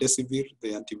then remdesivir,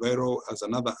 the antiviral, as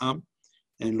another arm,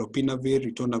 and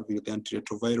lopinavir, ritonavir, the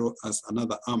antiretroviral, as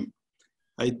another arm.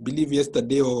 I believe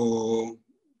yesterday or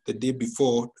the day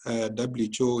before,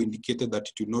 WHO indicated that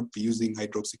it will not be using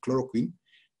hydroxychloroquine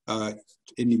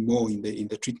anymore in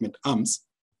the treatment arms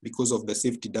because of the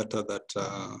safety data that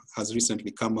has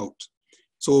recently come out.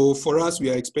 So for us,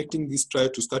 we are expecting this trial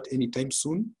to start anytime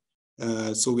soon.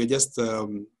 So we're just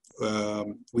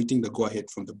waiting the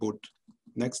go-ahead from the board.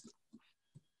 Next.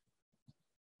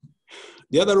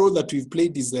 The other role that we've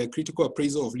played is the critical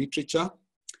appraisal of literature.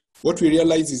 What we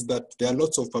realize is that there are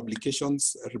lots of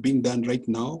publications being done right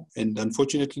now, and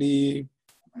unfortunately,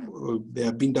 they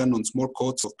are being done on small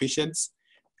cohorts of patients.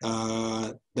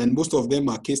 Then most of them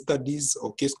are case studies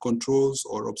or case controls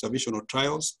or observational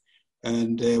trials.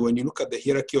 And when you look at the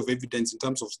hierarchy of evidence in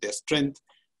terms of their strength,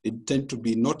 they tend to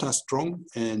be not as strong.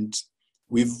 And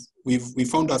we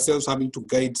found ourselves having to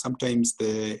guide sometimes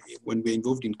when we're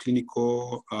involved in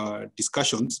clinical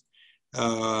discussions,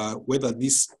 whether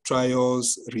these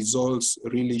trials results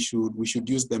really we should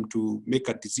use them to make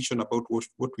a decision about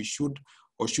what we should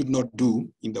or should not do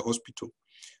in the hospital.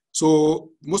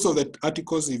 So most of the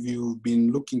articles, if you've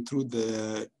been looking through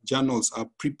the journals, are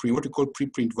preprint, what we call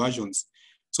preprint versions.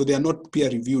 So they are not peer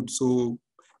reviewed. So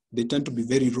they tend to be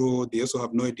very raw. They also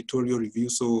have no editorial review.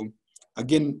 So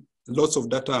again, lots of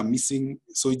data are missing.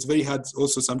 So it's very hard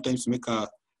also sometimes to make a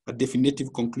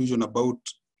definitive conclusion about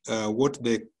what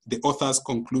the authors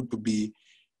conclude to be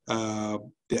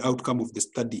the outcome of the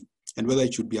study and whether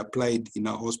it should be applied in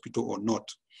a hospital or not.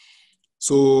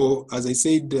 So as I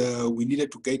said, we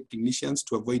needed to guide clinicians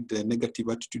to avoid the negative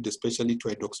attitude, especially to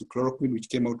hydroxychloroquine, which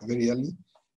came out very early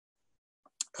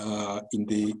in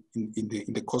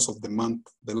the course of the month,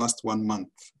 the last 1 month.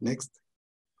 Next.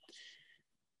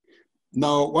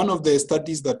 Now, one of the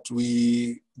studies that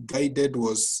we guided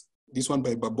was this one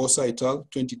by Barbosa et al.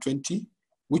 2020,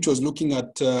 which was looking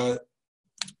at the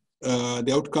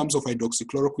outcomes of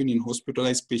hydroxychloroquine in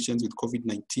hospitalized patients with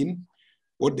COVID-19,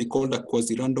 what they called a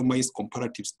quasi-randomized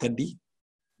comparative study.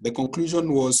 The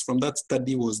conclusion was from that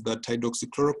study was that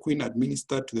hydroxychloroquine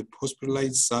administered to the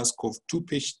hospitalized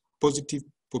SARS-CoV-2 positive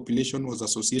population was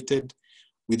associated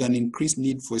with an increased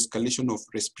need for escalation of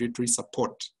respiratory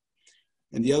support.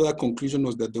 And the other conclusion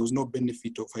was that there was no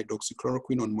benefit of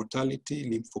hydroxychloroquine on mortality,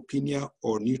 lymphopenia,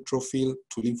 or neutrophil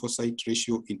to lymphocyte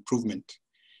ratio improvement.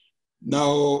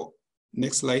 Now,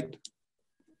 next slide.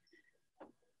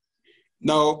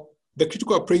 Now, the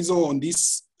critical appraisal on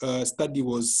this study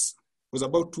was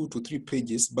about 2 to 3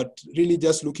 pages, but really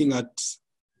just looking at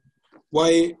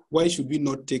why should we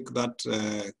not take that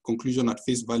conclusion at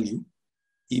face value,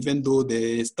 even though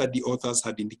the study authors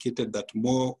had indicated that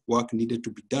more work needed to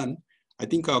be done. I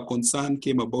think our concern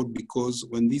came about because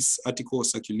when this article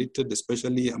was circulated,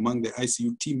 especially among the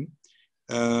ICU team,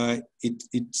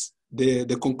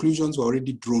 the conclusions were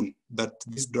already drawn that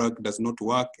this drug does not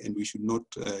work and we should not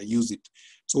use it.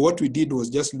 So what we did was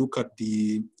just look at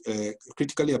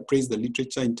critically appraise the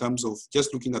literature in terms of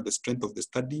just looking at the strength of the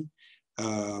study,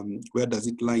 where does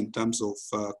it lie in terms of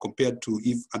compared to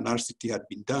if an RCT had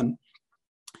been done,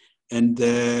 and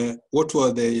what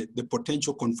were the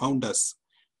potential confounders.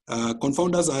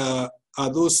 Confounders are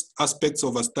those aspects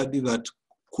of a study that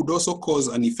could also cause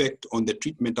an effect on the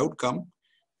treatment outcome.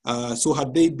 So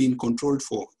had they been controlled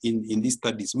for in these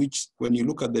studies, which when you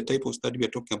look at the type of study we're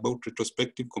talking about,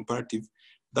 retrospective, comparative,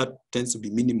 that tends to be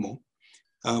minimal.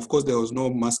 Of course, there was no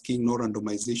masking, no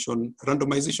randomization.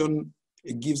 Randomization,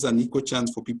 it gives an equal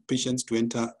chance for patients to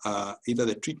enter either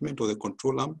the treatment or the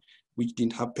control arm, which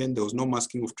didn't happen. There was no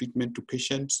masking of treatment to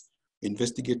patients,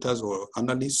 investigators, or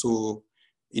analysts. So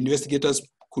investigators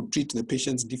could treat the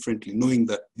patients differently, knowing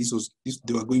that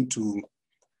they were going to,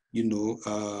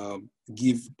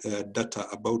 give data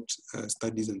about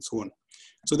studies and so on.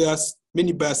 So there are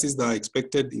many biases that are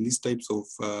expected in these types of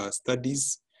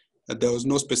studies. There was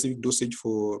no specific dosage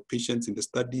for patients in the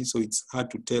study, so it's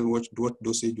hard to tell what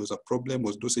dosage was a problem.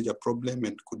 Was dosage a problem,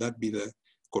 and could that be the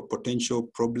potential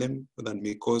problem that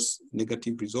may cause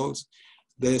negative results?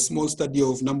 The small study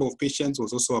of number of patients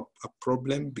was also a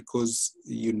problem because,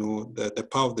 the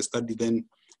power of the study then,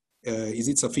 is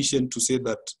it sufficient to say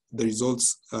that the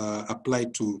results apply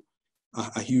to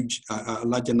a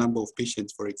larger number of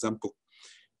patients, for example?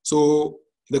 So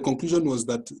the conclusion was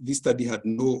that this study had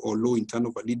no or low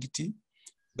internal validity.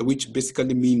 which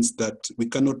basically means that we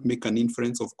cannot make an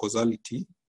inference of causality,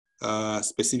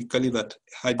 specifically that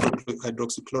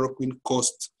hydroxychloroquine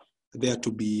caused there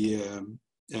to be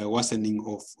a worsening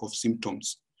of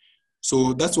symptoms.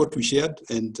 So that's what we shared,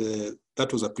 and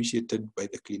that was appreciated by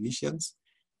the clinicians.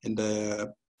 And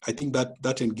I think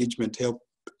that engagement helped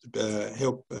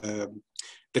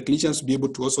the clinicians be able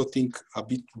to also think a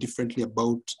bit differently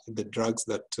about the drugs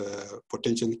that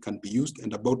potentially can be used,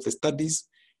 and about the studies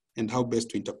and how best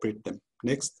to interpret them.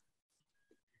 Next.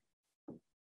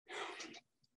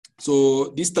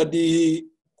 So this study,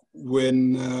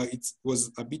 when it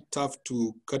was a bit tough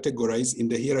to categorize in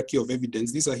the hierarchy of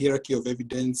evidence, this is a hierarchy of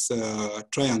evidence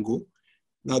triangle.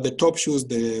 Now the top shows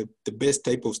the best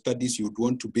type of studies you'd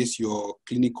want to base your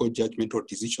clinical judgment or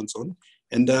decisions on.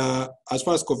 And as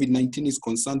far as COVID-19 is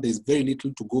concerned, there's very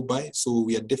little to go by. So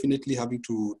we are definitely having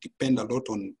to depend a lot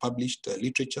on published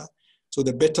literature. So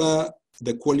the better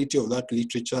the quality of that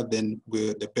literature, then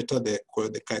the better the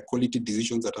quality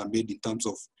decisions that are made in terms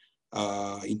of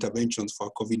interventions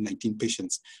for COVID-19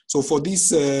 patients. So for this,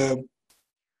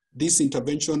 this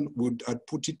intervention I'd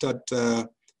put it at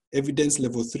evidence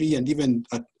level 3, and even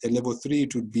at a level 3,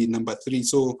 it would be number 3.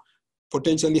 So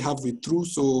potentially halfway through.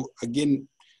 So again,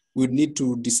 we'd need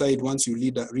to decide once you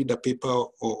read a paper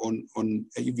on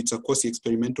if it's a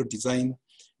quasi-experimental design,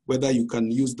 whether you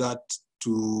can use that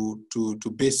to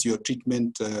base your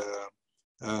treatment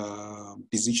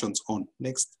decisions on.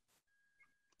 Next.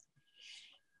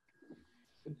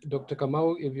 Dr.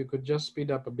 Kamau, if you could just speed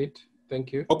up a bit.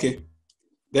 Thank you. Okay.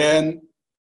 Then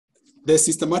the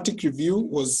systematic review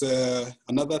was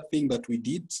another thing that we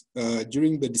did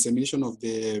during the dissemination of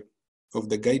the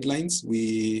guidelines.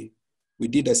 We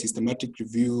did a systematic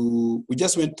review. We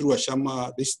just went through a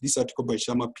Sharma, this article by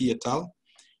Sharma P. et al.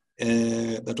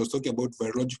 That was talking about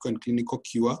virological and clinical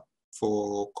cure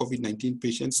for COVID-19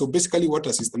 patients. So basically what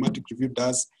a systematic review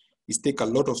does is take a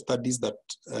lot of studies that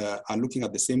are looking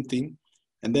at the same thing,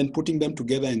 and then putting them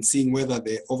together and seeing whether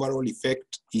the overall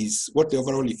effect is, what the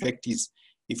overall effect is.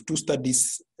 If 2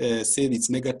 studies say it's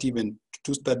negative and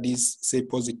 2 studies say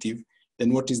positive,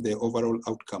 then what is the overall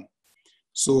outcome?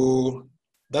 So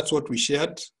that's what we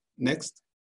shared. Next.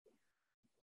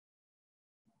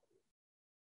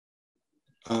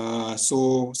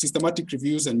 So systematic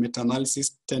reviews and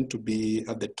meta-analysis tend to be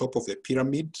at the top of the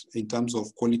pyramid in terms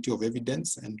of quality of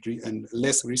evidence and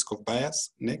less risk of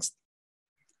bias. Next.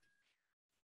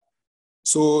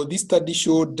 So this study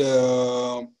showed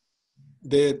the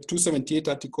 278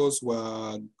 articles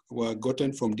were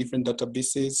gotten from different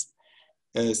databases.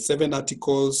 7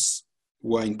 articles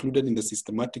were included in the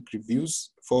systematic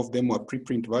reviews. 4 of them were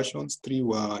preprint versions. 3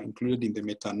 were included in the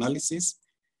meta-analysis.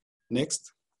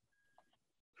 Next.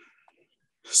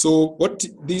 So what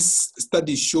this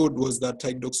study showed was that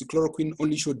hydroxychloroquine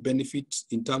only showed benefit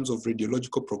in terms of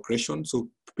radiological progression. So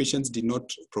patients did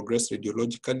not progress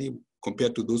radiologically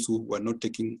compared to those who were not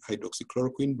taking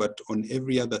hydroxychloroquine, but on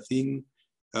every other thing,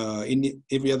 in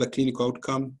every other clinical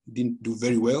outcome, didn't do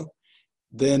very well.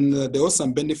 Then there was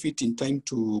some benefit in time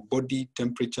to body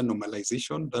temperature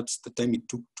normalization. That's the time it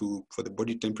took for the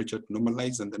body temperature to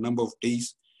normalize, and the number of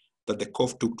days that the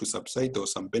cough took to subside. There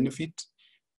was some benefit.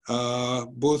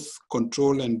 Both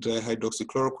control and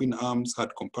hydroxychloroquine arms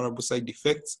had comparable side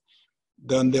effects.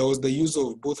 Then there was the use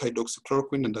of both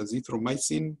hydroxychloroquine and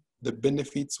azithromycin. The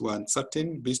benefits were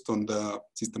uncertain based on the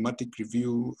systematic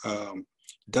review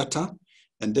data.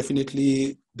 And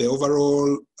definitely the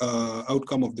overall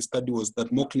outcome of the study was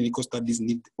that more clinical studies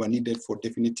were needed for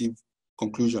definitive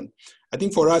conclusion. I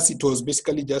think for us, it was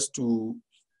basically just to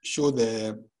show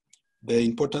the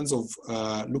importance of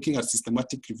looking at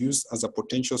systematic reviews as a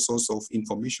potential source of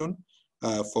information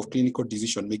for clinical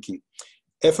decision making.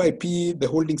 FIP, the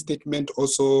holding statement,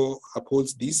 also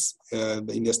upholds this.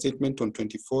 In their statement on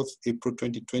 24th April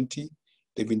 2020,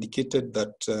 they've indicated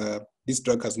that this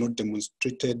drug has not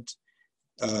demonstrated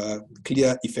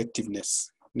clear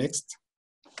effectiveness. Next.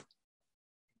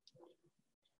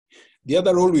 The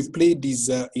other role we've played is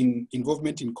in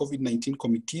involvement in COVID-19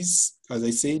 committees. As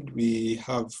I said, we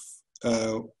have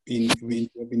been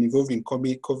involved in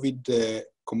COVID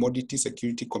Commodity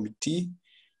Security Committee.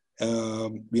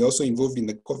 We are also involved in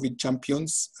the COVID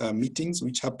champions meetings,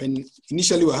 which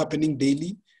initially were happening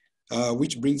daily,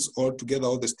 which brings all together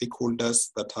all the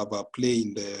stakeholders that have a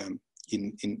play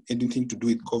in anything to do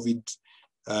with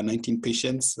COVID-19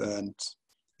 patients and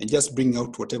just bring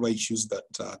out whatever issues that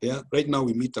are there. Right now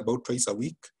we meet about twice a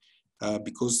week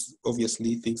because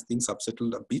obviously things have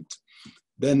settled a bit.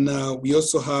 Then we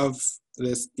also have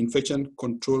this infection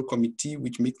control committee,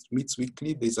 which meets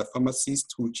weekly. There's a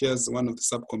pharmacist who chairs one of the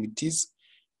subcommittees.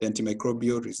 the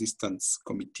Antimicrobial Resistance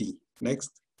Committee.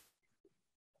 Next.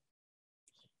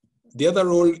 The other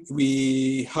role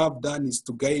we have done is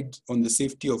to guide on the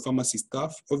safety of pharmacy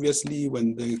staff. Obviously,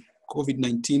 when the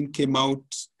COVID-19 came out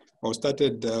or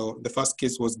started, the first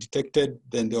case was detected,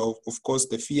 then there were, of course,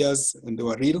 the fears, and they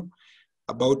were real,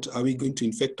 about are we going to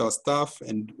infect our staff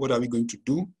and what are we going to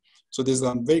do? So there's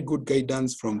a very good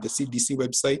guidance from the CDC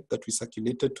website that we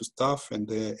circulated to staff and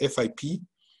the FIP,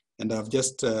 and I've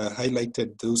just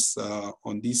highlighted those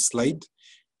on this slide.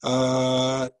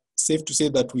 Safe to say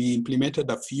that we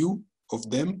implemented a few of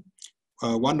them,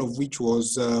 one of which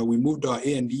was we moved our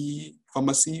A&E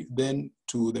pharmacy then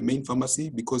to the main pharmacy,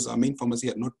 because our main pharmacy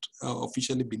had not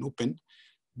officially been opened,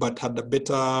 but had a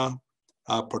better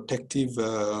protective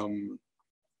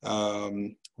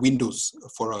windows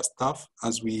for our staff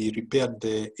as we repaired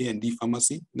the A&E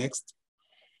pharmacy. Next.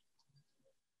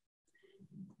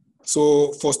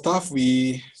 So for staff,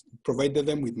 we provided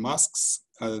them with masks.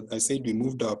 I said we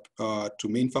moved up to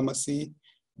main pharmacy.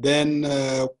 Then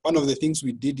one of the things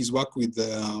we did is work with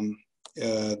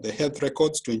the health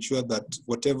records to ensure that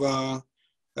whatever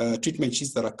treatment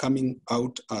sheets that are coming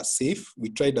out are safe. We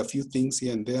tried a few things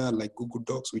here and there, like Google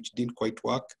Docs, which didn't quite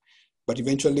work. But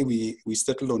eventually we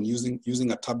settled on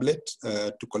using a tablet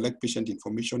to collect patient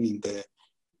information in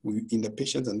the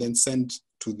patients and then send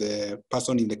to the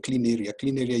person in the clean area.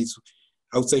 Clean area is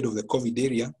outside of the COVID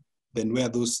area, then where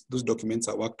those documents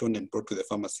are worked on and brought to the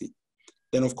pharmacy.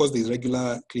 Then of course there's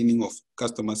regular cleaning of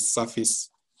customers' surface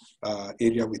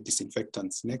area with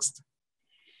disinfectants. Next.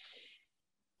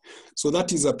 So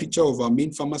that is a picture of our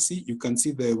main pharmacy. You can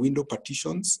see the window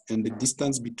partitions and the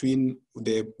distance between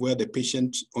where the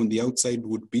patient on the outside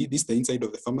would be. This is the inside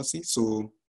of the pharmacy.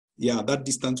 So yeah, that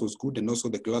distance was good. And also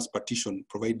the glass partition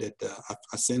provided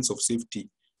a sense of safety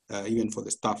even for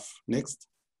the staff. Next.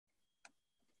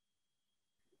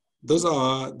 Those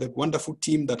are the wonderful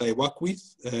team that I work with.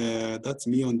 That's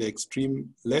me on the extreme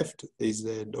left. There's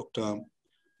Dr.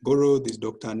 Boro, there's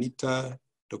Dr. Anita,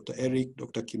 Dr. Eric,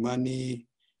 Dr. Kimani,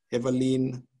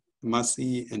 Evelyn,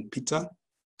 Mercy, and Peter.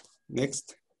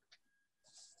 Next.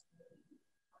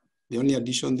 The only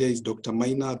addition there is Dr.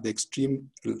 Maina at the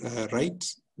extreme right.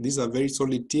 These are a very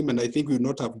solid team, and I think we would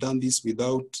not have done this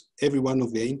without every one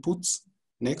of their inputs.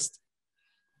 Next.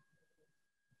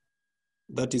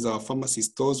 That is our pharmacy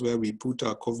stores where we put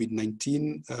our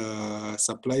COVID-19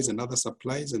 supplies and other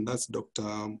supplies, and that's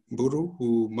Dr. Buru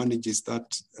who manages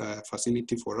that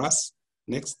facility for us.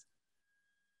 Next.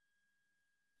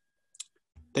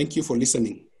 Thank you for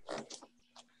listening.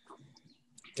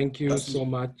 Thank you so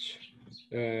much,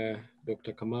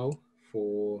 Dr. Kamau,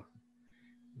 for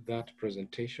that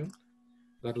presentation.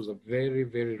 That was a very,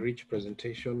 very rich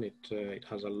presentation. It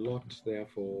has a lot there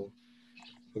for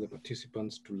the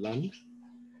participants to learn.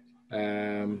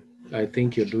 I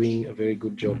think you're doing a very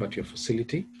good job at your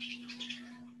facility.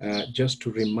 Just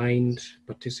to remind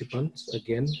participants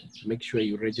again, make sure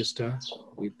you register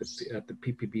with at the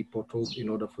PPB portal in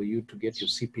order for you to get your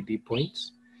CPD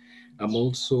points. I'm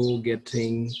also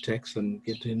getting texts and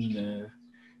getting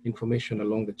information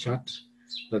along the chat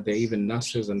that there are even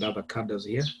nurses and other cadres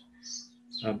here.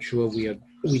 I'm sure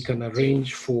we can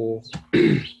arrange for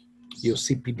your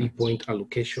CPD point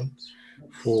allocation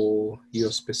for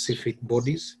your specific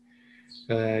bodies.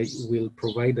 We'll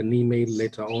provide an email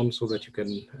later on so that you can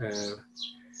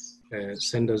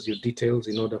send us your details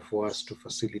in order for us to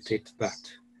facilitate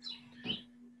that.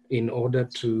 In order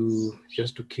to,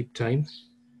 just to keep time,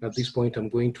 at this point, I'm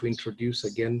going to introduce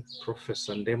again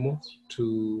Professor Ndemo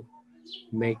to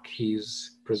make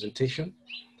his presentation.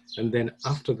 And then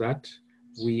after that,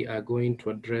 we are going to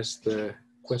address the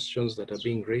questions that are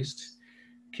being raised.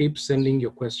 Keep sending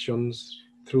your questions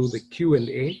through the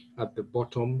Q&A at the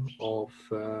bottom of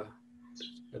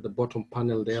at the bottom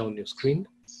panel there on your screen.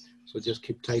 So just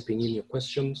keep typing in your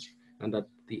questions, and at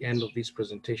the end of this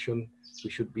presentation, we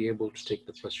should be able to take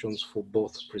the questions for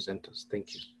both presenters.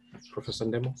 Thank you. Professor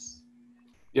Ndemo.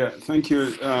 Yeah, thank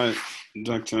you,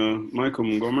 Dr. Michael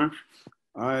Mungoma.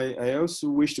 I also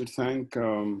wish to thank,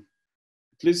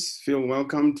 please feel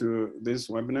welcome to this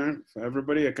webinar. For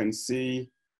everybody, I can see,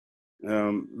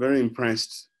 very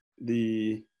impressed.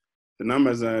 The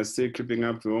numbers are still creeping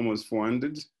up to almost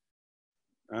 400.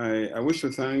 I wish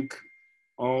to thank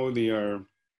all the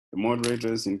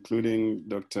moderators, including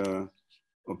Dr.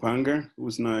 Opanga,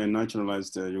 who's now a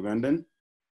naturalized Ugandan.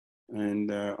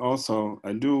 And also,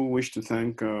 I do wish to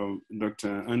thank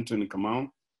Dr. Anthony Kamau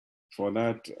for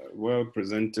that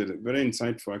well-presented, very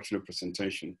insightful actually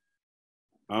presentation.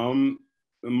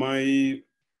 My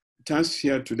task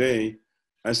here today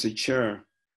as the chair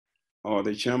or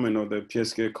the chairman of the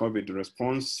PSK COVID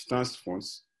Response Task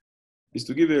Force is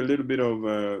to give you a little bit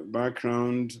of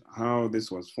background, how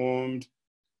this was formed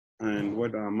and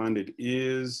what our mandate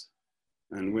is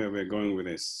and where we're going with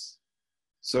this.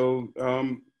 So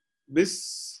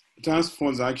this task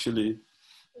force actually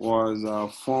was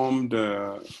formed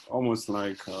almost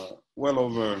like well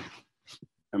over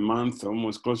a month,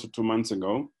 almost close to 2 months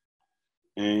ago.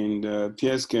 And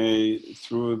PSK,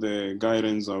 through the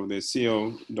guidance of the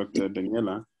CEO, Dr.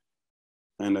 Daniela,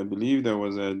 and I believe there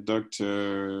was a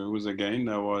doctor, who's again,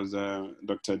 there was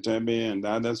Dr. Tebe and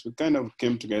others, we kind of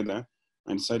came together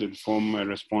and decided to form a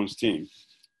response team.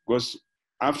 Because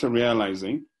after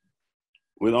realizing,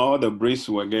 with all the briefs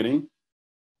we were getting,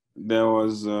 there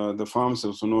was the farms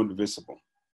was not visible.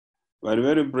 But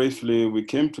very briefly, we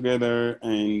came together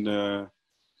and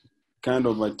kind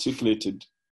of articulated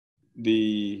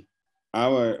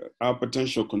our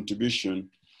potential contribution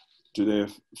to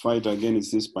the fight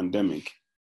against this pandemic.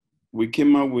 We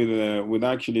came up with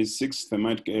actually 6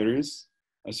 thematic areas.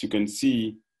 As you can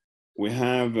see, we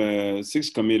have 6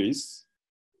 committees.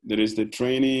 There is the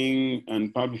training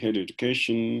and public health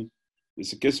education.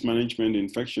 There's a case management,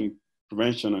 infection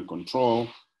prevention and control.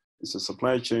 It's a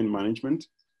supply chain management,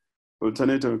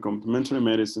 alternative and complementary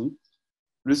medicine,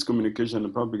 risk communication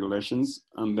and public relations,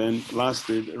 and then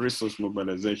lastly, resource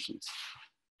mobilizations.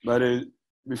 But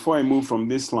before I move from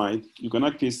this slide, you can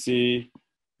actually see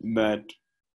that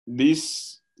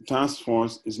this task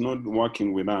force is not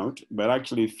working without, but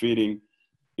actually feeding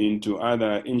into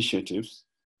other initiatives.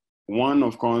 One,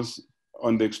 of course,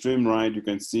 on the extreme right, you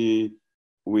can see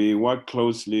we work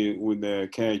closely with the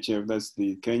KHF, that's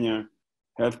the Kenya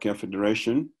Healthcare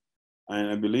Federation.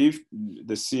 And I believe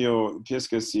the CEO,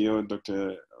 PSK CEO,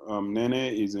 Dr.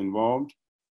 Nene is involved.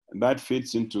 And that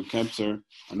fits into CAPSR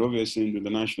and obviously into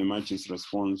the National Emergency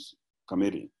Response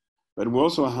Committee. But we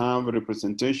also have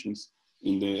representations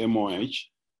in the MOH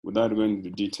without going into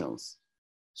details.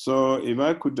 So if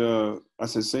I could,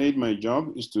 as I said, my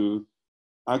job is to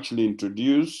actually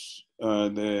introduce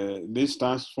this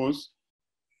task force,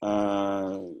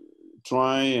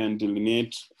 try and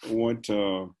delineate what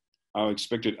our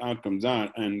expected outcomes are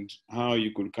and how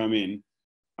you could come in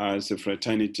as a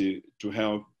fraternity to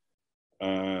help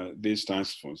this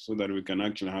task force so that we can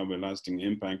actually have a lasting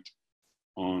impact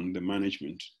on the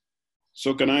management.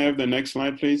 So can I have the next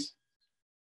slide, please?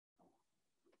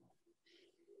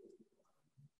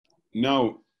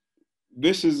 Now,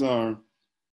 this is the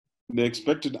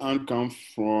expected outcome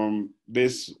from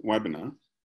this webinar.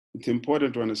 It's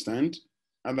important to understand,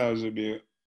 otherwise we'll be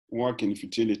working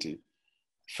futility.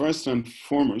 First and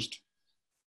foremost,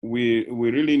 we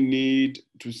really need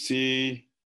to see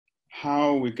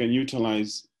how we can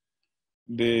utilize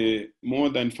the more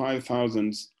than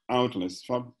 5,000 outlets,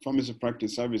 pharmacy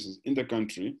practice services in the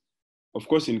country, of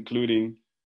course, including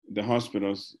the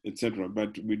hospitals, etc.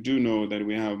 But we do know that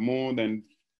we have more than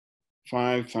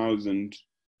 5,000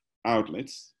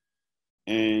 outlets.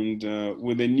 And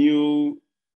with a new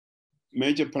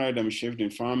major paradigm shift in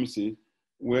pharmacy,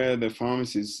 where the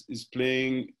pharmacy is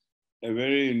playing a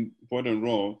very important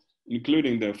role,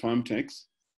 including the farm techs,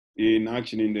 in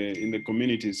actually in the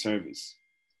community service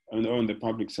and on the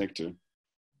public sector.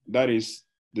 That is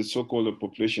the so-called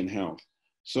population health.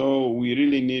 So we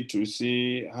really need to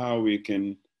see how we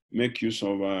can make use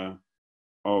of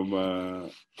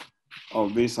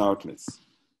these outlets.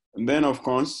 And then, of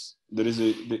course, there is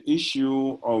the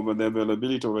issue of the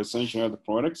availability of essential health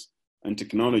products and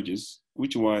technologies,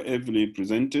 which were heavily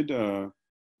presented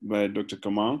by Dr.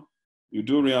 Kamal. You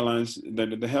do realize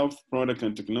that the health product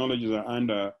and technologies are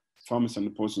under Pharmacy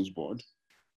and Poisons Board.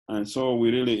 And so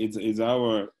we really, it's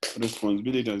our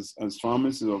responsibility as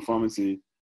pharmacists or pharmacy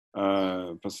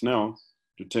personnel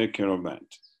to take care of that.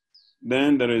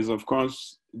 Then there is, of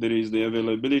course, there is the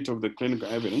availability of the clinical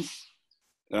evidence.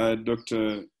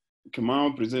 Dr.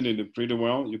 Kamal presented it pretty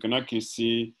well. You can actually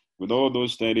see with all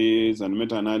those studies and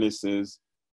meta-analysis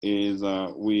is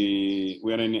we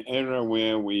are in an era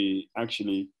where we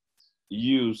actually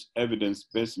use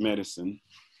evidence-based medicine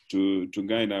to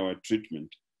guide our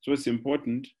treatment. So it's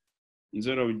important,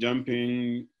 instead of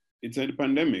jumping, it's a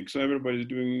pandemic, so everybody's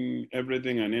doing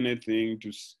everything and anything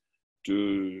to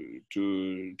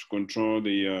control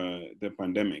the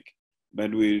pandemic.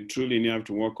 But we truly need to have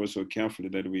to work also carefully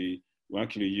that we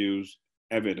actually use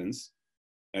evidence,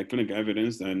 clinical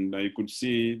evidence, and you could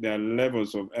see there are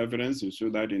levels of evidence. You saw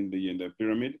that in the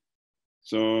pyramid.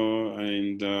 So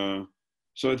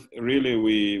so really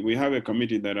we have a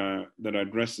committee that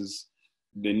addresses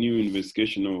the new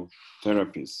investigational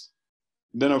therapies.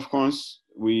 Then of course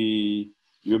we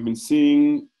have been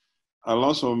seeing a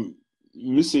lot of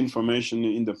misinformation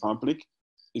in the public.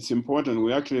 It's important.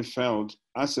 We actually felt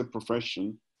as a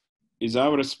profession it's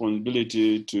our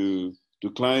responsibility to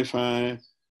clarify,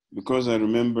 because I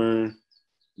remember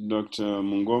Dr.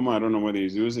 Mungoma, I don't know what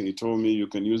he's using, he told me you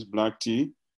can use black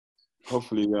tea.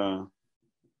 Hopefully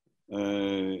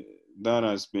that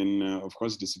has been, of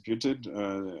course, disputed.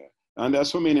 And there are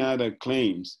so many other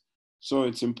claims. So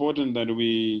it's important that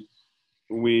we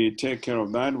take care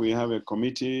of that. We have a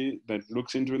committee that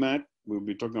looks into that. We'll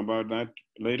be talking about that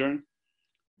later.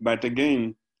 But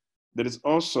again, there is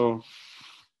also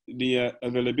the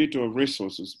availability of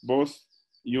resources, both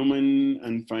human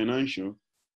and financial,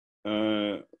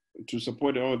 to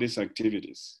support all these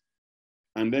activities.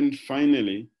 And then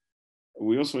finally,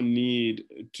 we also need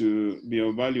to be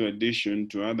a value addition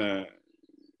to other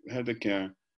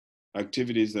healthcare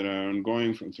activities that are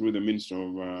ongoing through the Ministry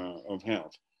of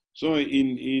Health. So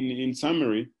in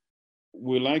summary,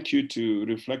 we'd like you to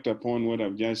reflect upon what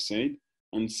I've just said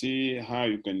and see how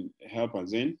you can help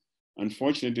us in.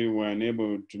 Unfortunately, we're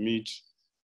unable to meet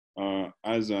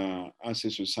as a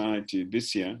society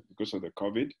this year because of the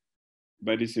COVID,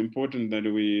 but it's important that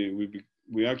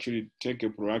we actually take a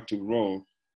proactive role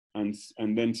and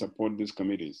then support these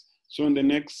committees. So in the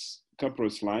next couple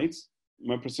of slides,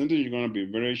 my presentation is going to be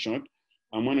very short.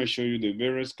 I'm going to show you the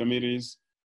various committees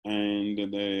and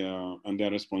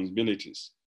their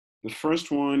responsibilities. The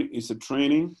first one is a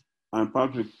training and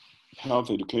public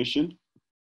health education.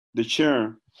 The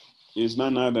chair is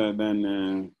none other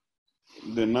than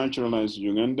the naturalized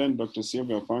Ugandan, Dr.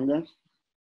 Sylvia Panga.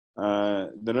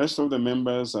 The rest of the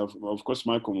members, of course,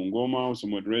 Michael Mungoma, who's a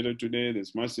moderator today.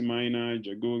 There's Masi Maina,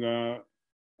 Jaguga,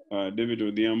 David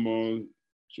Odhiambo,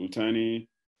 Sultani,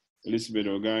 Elizabeth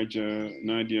Ogaja,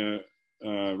 Nadia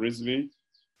Rizvi.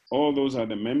 All those are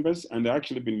the members, and they've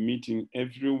actually been meeting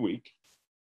every week.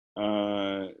 They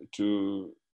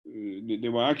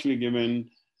were actually given,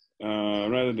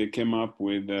 they came up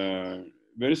with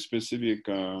very specific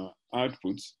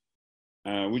outputs,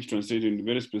 which translated into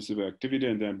very specific activity,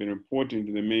 and they have been reporting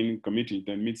to the main committee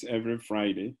that meets every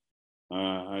Friday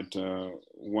at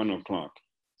 1 o'clock.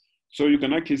 So you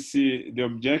can actually see the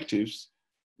objectives,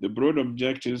 the broad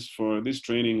objectives for this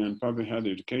training and public health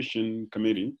education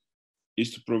committee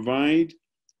is to provide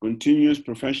continuous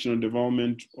professional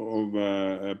development of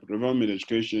development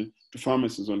education to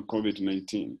pharmacists on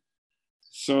COVID-19.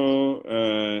 So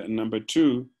number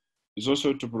two is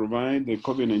also to provide the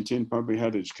COVID-19 public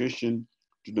health education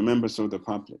to the members of the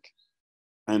public.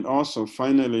 And also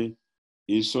finally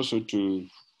is also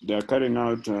they are carrying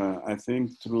out, I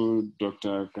think through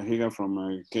Dr. Kahiga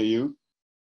from KU,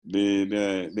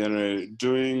 they're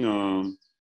doing,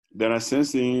 they're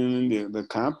assessing the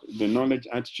CAP, the knowledge,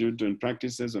 attitude, and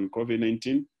practices on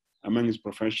COVID-19 among its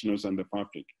professionals and the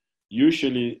public.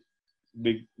 Usually,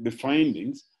 the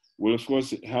findings will, of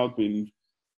course, help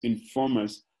inform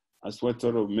us as what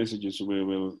sort of messages we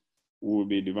will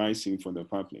be devising for the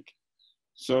public.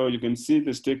 So you can see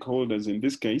the stakeholders in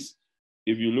this case.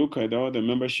 If you look at all the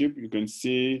membership, you can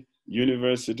see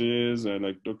universities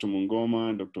like Dr. Mungoma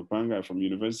and Dr. Panga from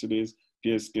universities,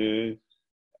 PSK,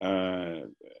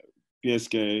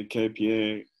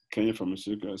 KPA, Kenya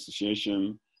Pharmaceutical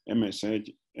Association,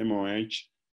 MSH, MOH,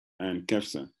 and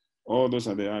KEFSA. All those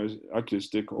are the actual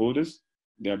stakeholders.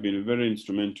 They have been very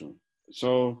instrumental.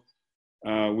 So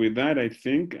with that, I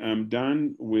think I'm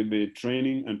done with the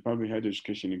training and public health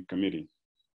education committee.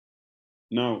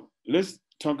 Now, let's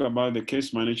talk about the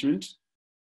case management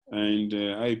and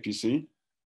IPC.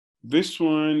 This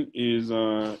one is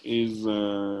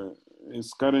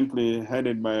currently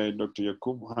headed by Dr.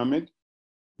 Yakub Mohammed.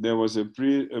 There was a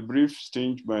brief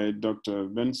stint by Dr.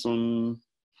 Benson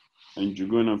and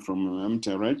Juguna from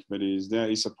MTRH, but he's there,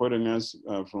 he's supporting us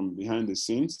from behind the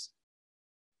scenes.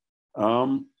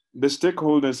 The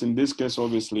stakeholders in this case,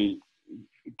 obviously,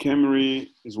 KEMRI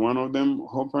is one of them,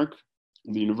 HOPAC,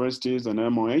 the universities, and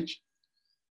MOH.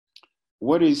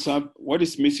 What is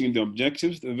missing in the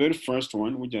objectives? The very first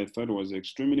one, which I thought was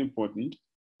extremely important,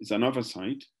 is an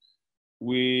oversight.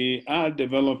 We are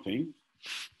developing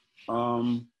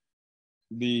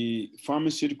the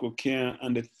pharmaceutical care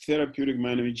and the therapeutic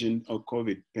management of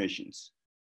COVID patients.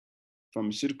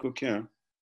 Pharmaceutical care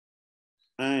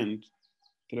and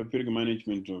therapeutic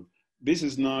management of, this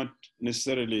is not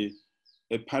necessarily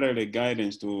a parallel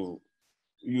guidance to,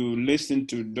 you listen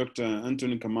to Dr.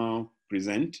 Anthony Kamau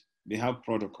present, they have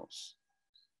protocols.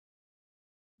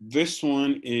 This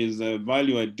one is a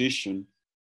value addition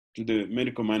to the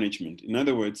medical management. In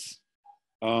other words,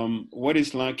 what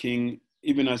is lacking,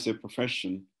 even as a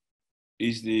profession,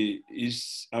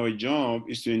 is our job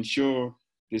is to ensure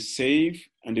the safe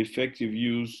and effective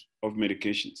use of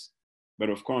medications. But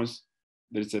of course,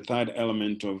 there's a third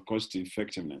element of cost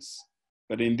effectiveness.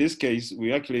 But in this case,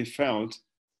 we actually felt,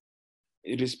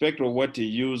 irrespective of what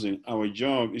you're using, our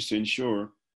job is to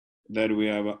ensure that we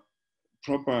have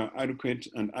proper, adequate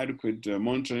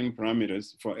monitoring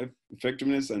parameters for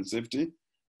effectiveness and safety.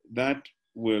 That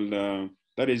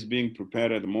is being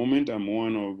prepared at the moment. I'm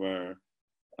one of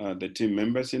the team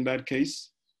members in that case.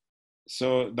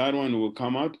 So that one will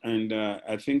come out, and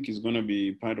I think is going to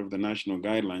be part of the national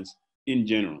guidelines in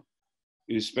general,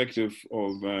 irrespective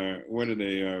of whether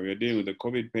we are dealing with a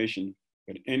COVID patient,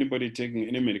 but anybody taking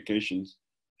any medications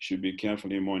should be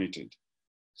carefully monitored.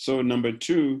 So number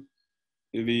two,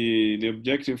 the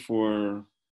objective for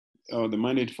the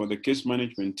mandate for the case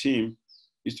management team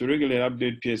is to regularly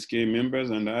update PSK members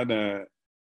and other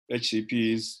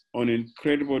HCPs on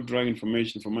incredible drug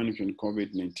information for management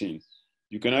COVID-19.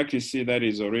 You can actually see that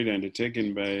is already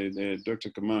undertaken by the Dr.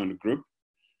 Kamau group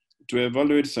to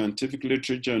evaluate scientific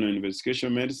literature on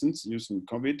investigation medicines used in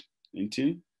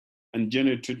COVID-19 and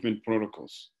generate treatment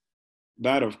protocols.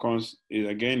 That, of course,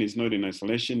 is not in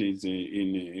isolation. It's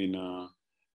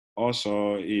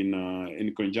also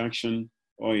in conjunction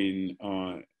or in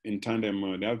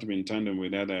tandem. They have to be in tandem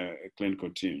with other clinical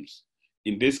teams.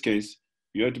 In this case,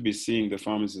 you have to be seeing the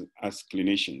pharmacists as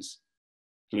clinicians.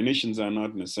 Clinicians are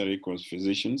not necessarily equals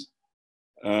physicians.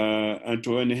 And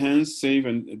to enhance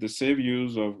the safe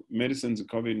use of medicines in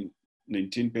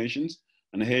COVID-19 patients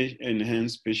and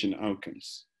enhance patient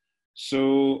outcomes.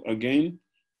 So again,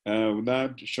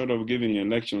 without short of giving a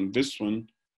lecture on this one,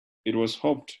 it was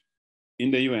hoped in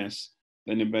the US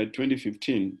that by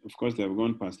 2015, of course they have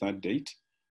gone past that date,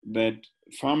 that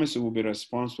pharmacy will be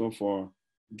responsible for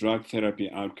drug therapy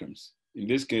outcomes. In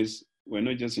this case, we're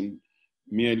not just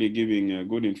merely giving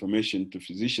good information to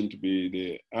physicians to be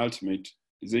the ultimate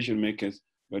decision makers,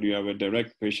 but you have a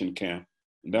direct patient care.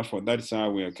 And therefore, that's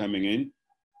how we are coming in.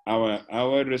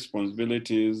 Our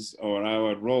responsibilities or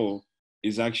our role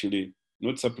is actually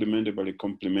not supplementary, but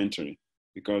complementary,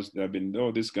 because there have been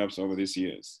all these gaps over these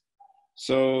years.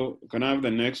 So can I have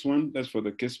the next one? That's for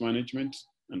the case management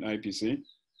and IPC.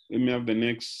 Let me have the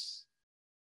next.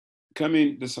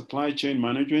 The supply chain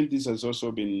management. This has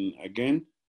also been, again,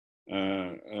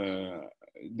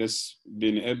 that's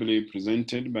been ably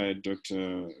presented by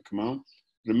Dr. Kamau.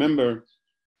 Remember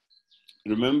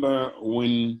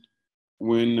when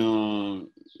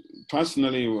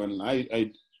personally, when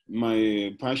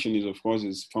my passion is, of course,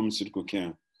 is pharmaceutical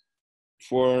care.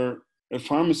 For a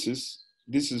pharmacist,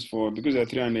 this is because there are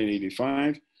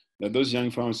 385, that those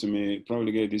young pharmacists may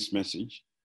probably get this message.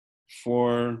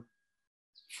 For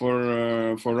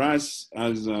us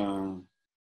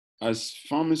as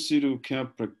pharmaceutical care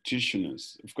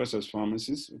practitioners, of course, as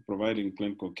pharmacists providing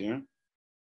clinical care,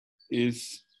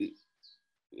 is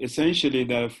essentially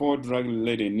there are 4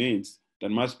 drug-related needs that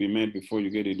must be met before you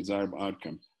get a desirable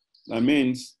outcome. That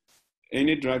means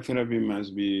any drug therapy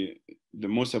must be the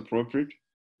most appropriate,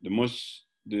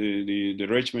 the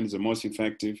regimen is the most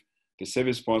effective, the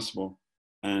safest possible,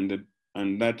 and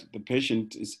that the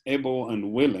patient is able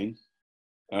and willing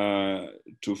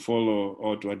to follow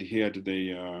or to adhere to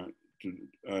the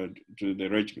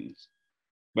regimens.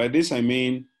 By this I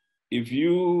mean, if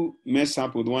you mess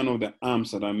up with one of the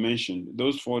arms that I mentioned,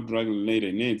 those 4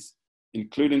 drug-related needs,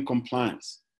 including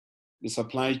compliance, the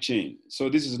supply chain. So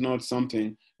this is not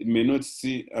something, it may not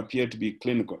appear to be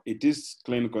clinical. It is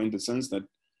clinical in the sense that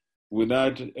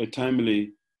without a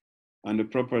timely and a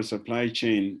proper supply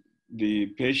chain, the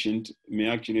patient may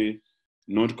actually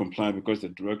not comply because the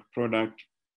drug product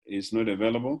is not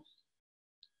available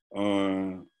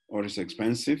or it's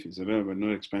expensive. It's available, but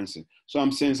not expensive. So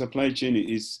I'm saying supply chain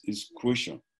is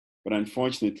crucial. But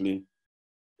unfortunately,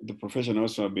 the profession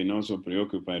also have been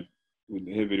preoccupied with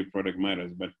heavy product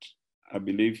matters, but I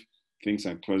believe things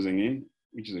are closing in,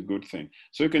 which is a good thing.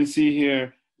 So you can see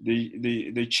here,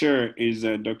 the chair is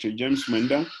Dr. James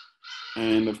Menda,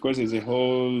 and of course there's a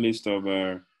whole list of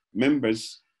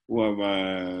members who have,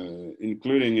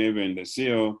 including even the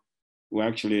CEO, who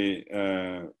actually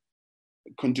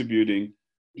contributing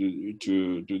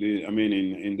to the,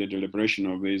 in the deliberation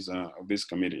of this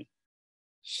committee.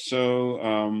 So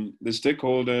the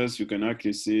stakeholders, you can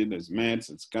actually see there's MEDS,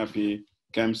 it's CAPI,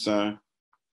 KEMSA,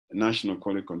 National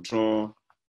Quality Control,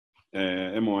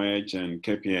 MOH, and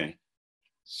KPA.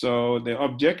 So the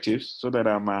objectives, so that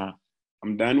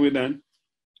I'm done with that,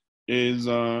 is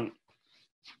one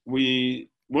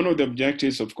of the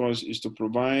objectives, of course, is to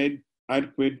provide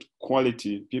adequate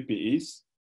quality PPEs,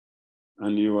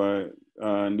 and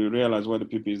you realize what the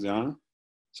PPEs are: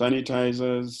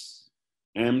 sanitizers,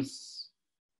 EMS,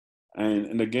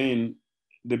 and again,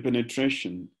 the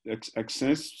penetration,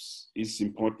 access is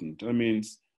important. That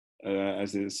means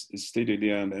as is stated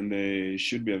here, and they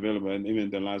should be available, and even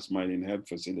the last mile in health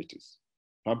facilities,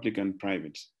 public and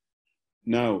private.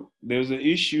 Now, there's an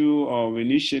issue of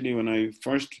initially when I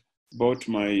first bought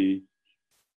my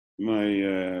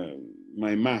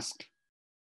mask.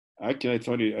 Actually, I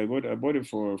thought I bought it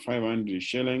for 500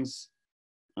 shillings,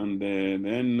 and the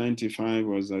N95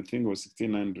 was, I think, was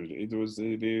 1600. It was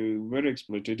the very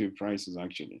exploitative prices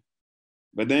actually.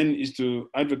 But then is to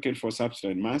advocate for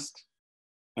subsidized masks,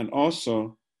 and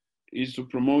also is to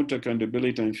promote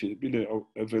accountability and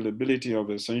availability of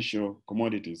essential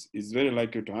commodities. It's very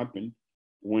likely to happen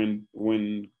when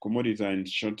commodities are in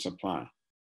short supply.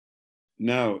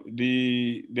 Now,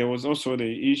 there was also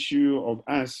the issue of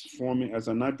us forming as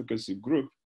an advocacy group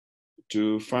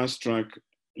to fast track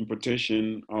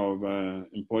importation of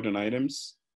important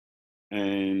items,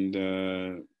 and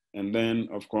then,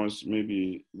 of course,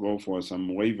 maybe go for some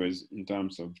waivers in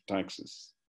terms of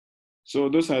taxes. So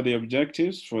those are the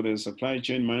objectives for the supply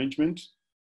chain management.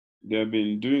 They have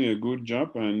been doing a good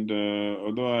job, and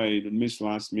although I missed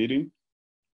last meeting,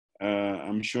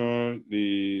 I'm sure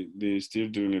they're still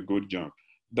doing a good job.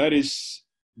 That is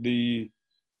the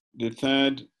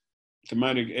third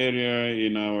thematic area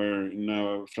in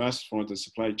our thrust for the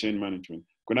supply chain management.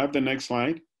 Could I have the next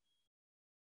slide?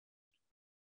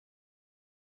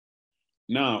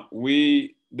 Now,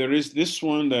 there is this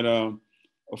one that, of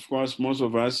course, most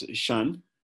of us shun,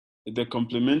 the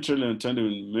complementary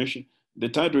alternative information. The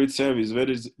title itself is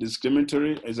very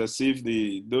discriminatory, as if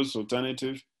those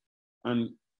alternative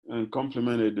and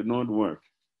complementary do not work.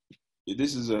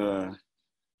 This is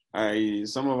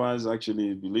some of us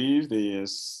actually believe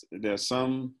there are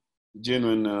some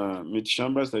genuine meat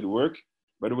chambers that work,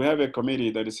 but we have a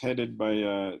committee that is headed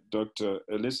by Dr.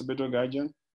 Elizabeth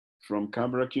Ogaja from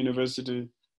Kabrak University.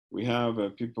 We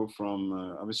have people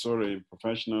from,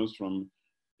 professionals from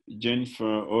Jennifer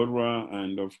Orwa,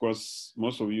 and of course,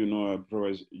 most of you know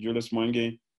Professor Julius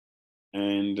Mwange,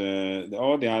 and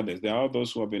all the others. There are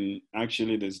those who have been,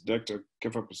 actually, there's Dr.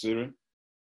 Kefa Pusire,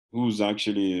 who's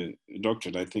actually a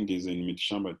doctorate, I think is in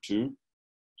Mitishamba too.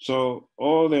 So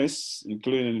all this,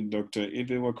 including Dr. Ife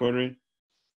Wakori,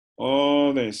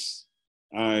 all this,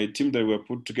 a team that were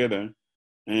put together,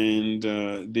 and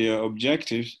their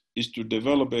objective is to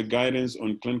develop a guidance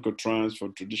on clinical trials for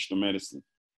traditional medicine.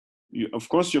 Of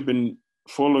course, you've been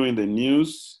following the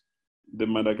news, the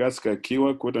Madagascar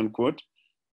Kiwa, quote unquote,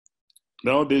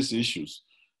 all these issues.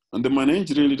 And the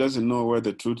manager really doesn't know where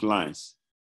the truth lies.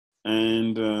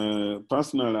 And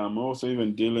personally, I'm also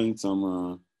even dealing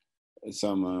some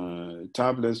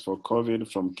tablets for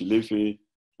COVID from Kilifi,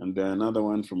 and then another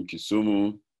one from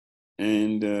Kisumu.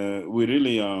 And we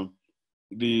really are,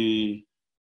 the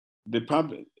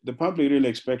public really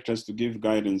expect us to give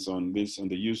guidance on this, on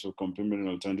the use of complementary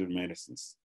alternative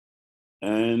medicines.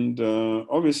 And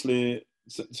obviously,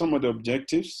 some of the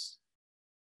objectives,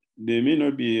 they may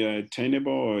not be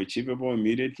attainable or achievable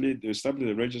immediately. To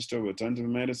establish a register of alternative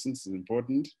medicines is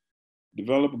important.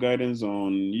 Develop guidance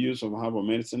on use of herbal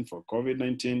medicine for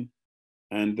COVID-19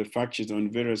 and the fact sheets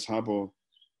on various herbal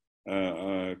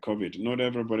COVID. Not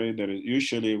everybody,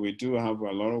 usually we do have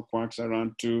a lot of quacks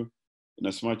around too, and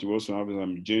as much we also have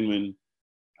some genuine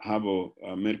herbal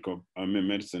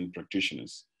medicine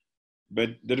practitioners.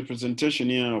 But the representation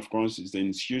here, of course, is the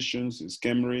institutions, is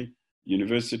KEMRI,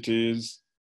 universities,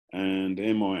 and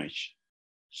MOH.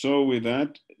 So with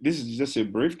that, this is just a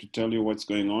brief to tell you what's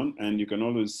going on, and you can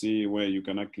always see where you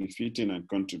can actually fit in and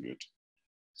contribute.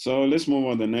 So let's move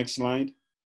on to the next slide.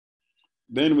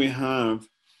 Then we have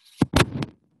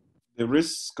the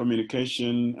risk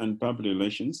communication and public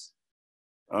relations.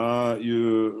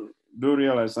 You do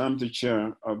realize I'm the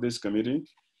chair of this committee,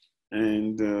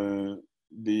 and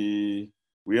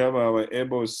we have our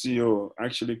able CEO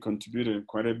actually contributed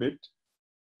quite a bit.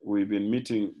 We've been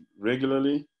meeting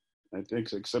regularly, I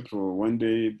think, except for one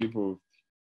day, people,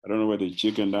 I don't know whether they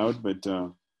chickened out, but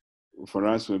for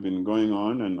us, we've been going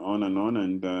on and on and on,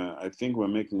 and I think we're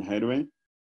making headway.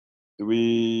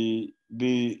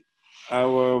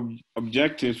 Our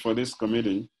objective for this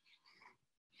committee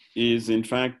is, in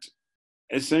fact,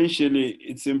 essentially,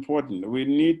 it's important. We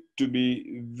need to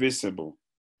be visible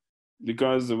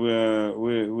because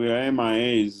we're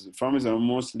MIAs. Farmers are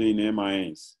mostly in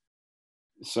MIAs.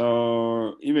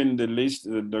 So even the list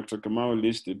that Dr. Kamau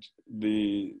listed,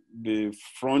 the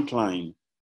frontline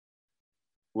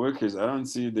workers, I don't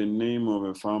see the name of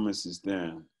a pharmacist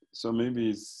there. So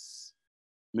maybe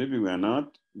we're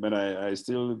not, but I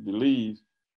still believe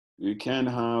we can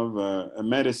have a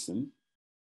medicine,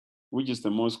 which is the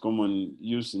most common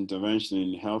use intervention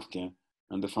in healthcare,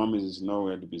 and the pharmacist is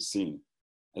nowhere to be seen.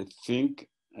 I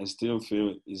still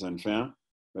feel it's unfair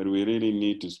but we really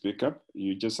need to speak up.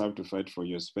 You just have to fight for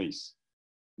your space.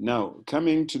 Now,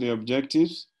 coming to the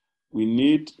objectives,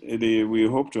 we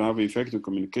hope to have effective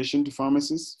communication to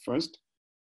pharmacists first,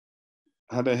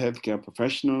 other healthcare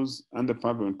professionals, and the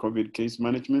public on COVID case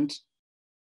management,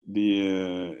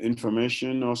 the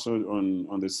information also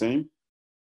on the same,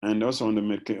 and also on the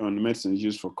medicines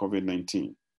used for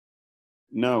COVID-19.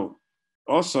 Now,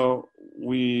 also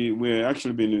we're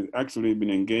actually been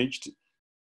engaged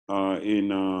in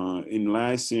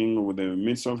liaising with the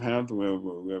Ministry of Health.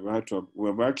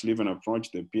 We've actually even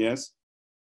approached the PS,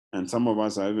 and some of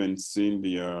us have even seen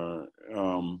the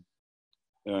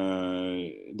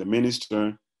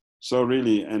minister. So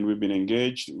really, and we've been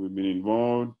engaged, we've been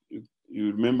involved.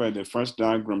 You remember the first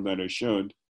diagram that I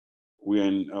showed.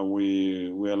 We're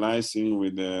liaising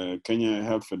with the Kenya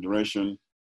Health Federation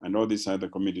and all these other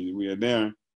committees. We are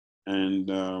there, and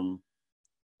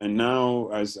now,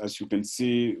 as you can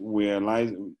see, we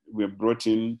have brought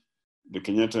in the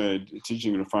Kenyatta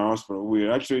Teaching Referral Hospital.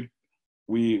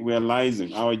 We're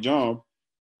liaising. Our job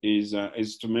is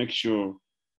to make sure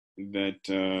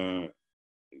that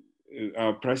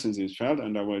our presence is felt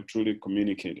and that we're truly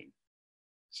communicating.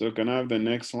 So can I have the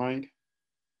next slide?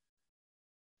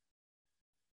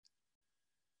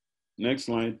 Next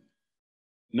slide.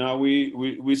 Now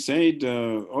we said,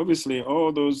 obviously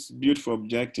all those beautiful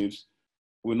objectives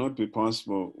will not be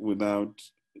possible without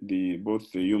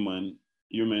both the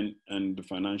human and the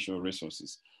financial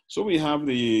resources. So we have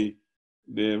the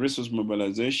resource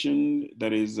mobilization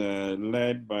that is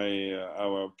led by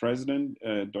our president,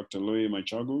 Dr. Louis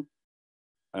Machagu.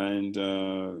 And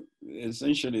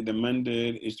essentially the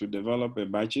mandate is to develop a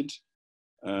budget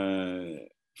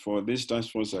for these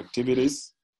task force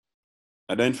activities,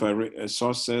 identify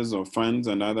sources of funds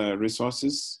and other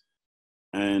resources,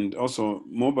 and also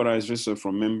mobilize resources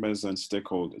from members and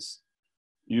stakeholders.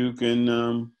 You can,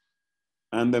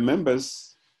 and the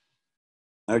members,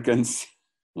 I can see,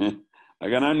 I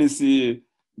can only see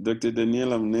Dr.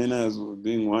 Daniela Mnena as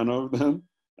being one of them.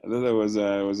 I thought there was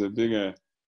a bigger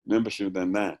membership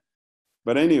than that.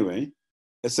 But anyway,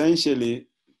 essentially,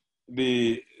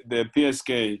 the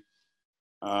PSK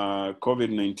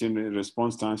COVID-19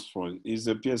 response task force is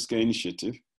a PSK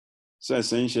initiative. So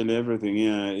essentially everything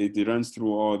here, it runs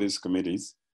through all these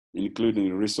committees,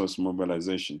 including resource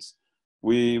mobilizations.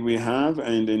 We have,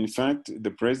 and in fact,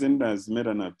 the president has made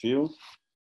an appeal,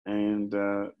 and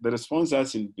the response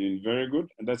has been very good.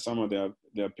 And that's some of the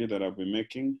appeal that I'll be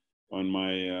making on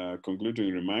my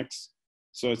concluding remarks.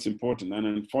 So it's important. And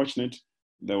unfortunate,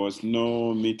 there was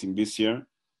no meeting this year.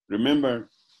 Remember,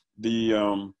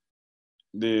 the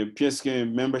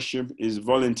PSK membership is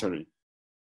voluntary,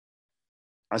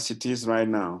 as it is right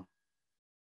now.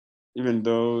 Even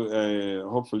though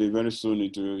hopefully very soon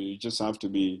you just have to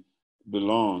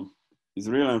belong. It's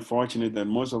really unfortunate that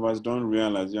most of us don't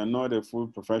realize you're not a full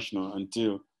professional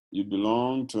until you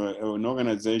belong to an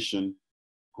organization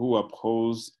who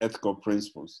upholds ethical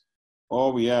principles.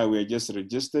 All we're just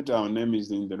registered, our name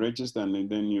is in the register, and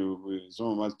then some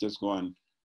of us just go and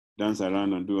dance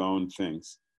around and do our own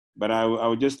things. But I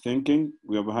was just thinking,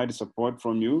 we have had support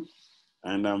from you,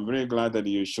 and I'm very glad that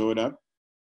you showed up.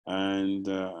 And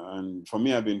for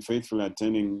me, I've been faithful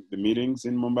attending the meetings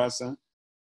in Mombasa,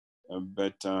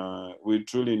 but we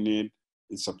truly need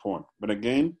its support. But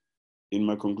again, in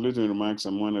my concluding remarks,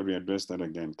 I'm going to readdress that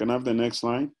again. Can I have the next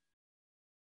slide?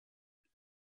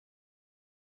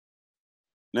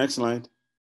 Next slide.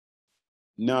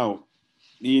 Now,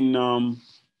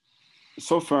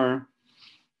 so far,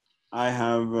 I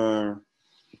have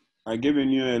I've given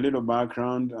you a little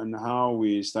background on how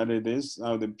we started this,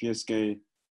 how the PSK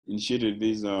initiated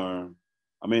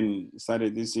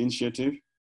started this initiative,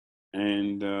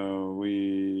 and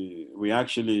we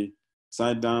actually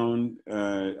sat down,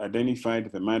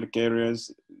 identified thematic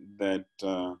areas that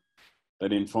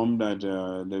informed that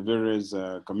the various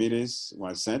committees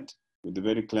were set with a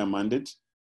very clear mandate.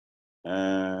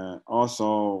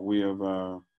 Also, we have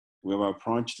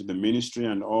approached the ministry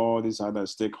and all these other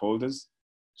stakeholders.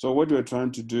 So what we're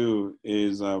trying to do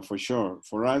is, for sure,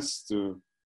 for us to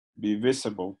be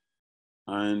visible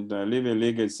and leave a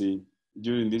legacy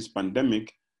during this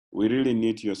pandemic, we really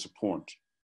need your support.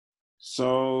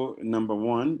 So number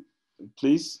one,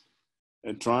 please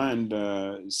try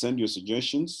and send your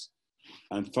suggestions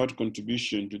and thought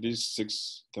contribution to these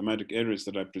 6 thematic areas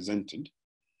that I presented.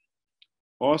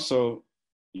 Also,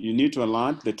 you need to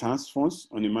alert the task force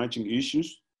on emerging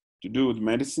issues to do with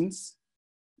medicines,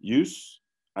 use,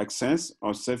 access,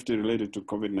 or safety related to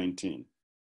COVID-19.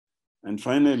 And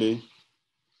finally,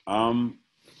 I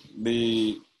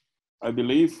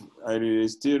believe, I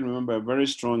still remember very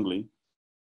strongly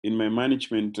in my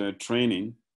management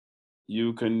training,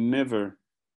 you can never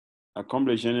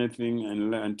accomplish anything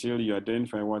until you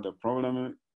identify what the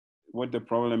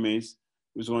problem is,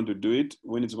 who's going to do it,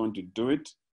 when it's going to do it,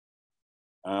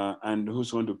 and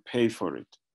who's going to pay for it.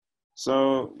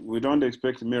 So we don't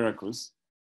expect miracles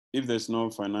if there's no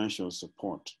financial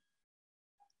support.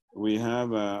 We have,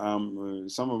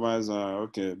 some of us are,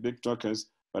 big talkers,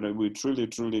 but we truly,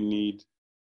 truly need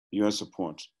your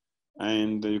support.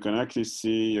 And you can actually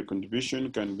see your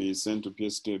contribution can be sent to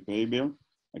PSK Paybill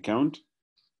account.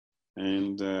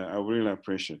 And I really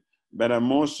appreciate. But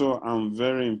I'm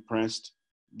very impressed.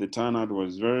 The turnout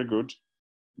was very good,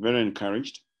 very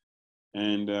encouraged.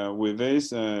 And with this,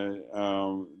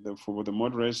 for the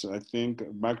moderators, I think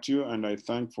back to you, and I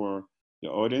thank for the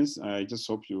audience. I just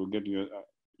hope you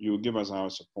will give us our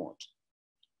support.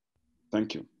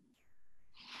 Thank you.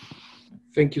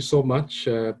 Thank you so much,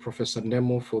 Professor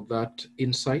Nemo, for that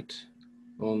insight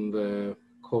on the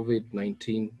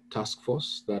COVID-19 task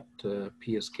force that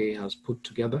PSK has put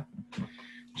together.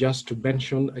 Just to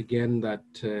mention again that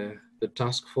the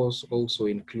task force also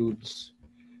includes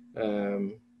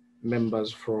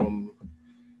members from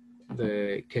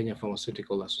the Kenya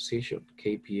Pharmaceutical Association,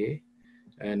 KPA,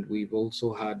 and we've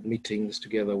also had meetings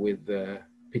together with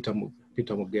Peter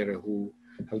Mogere, who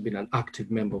has been an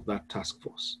active member of that task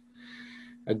force.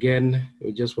 Again,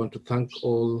 we just want to thank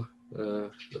all the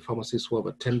pharmacists who have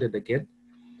attended again.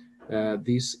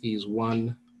 This is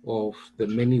one of the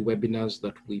many webinars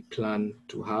that we plan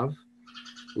to have.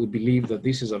 We believe that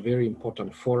this is a very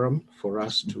important forum for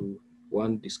us to,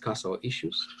 one, discuss our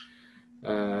issues,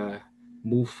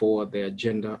 move forward the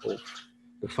agenda of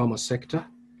the pharma sector,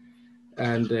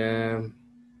 and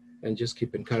just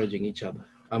keep encouraging each other.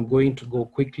 I'm going to go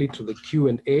quickly to the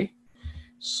Q&A.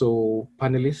 So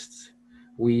panelists,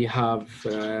 we have,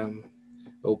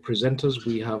 or presenters,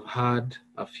 we have had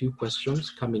a few questions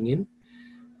coming in,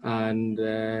 and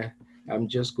I'm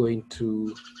just going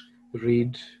to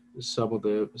read some of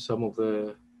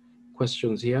the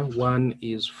questions here. One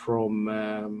is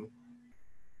from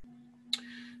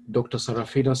Dr.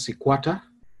 Sarafina Sikwata,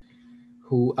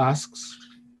 who asks,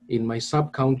 in my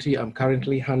sub-county, I'm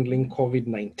currently handling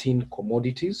COVID-19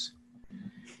 commodities.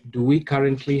 Do we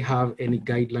currently have any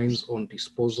guidelines on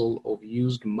disposal of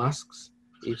used masks?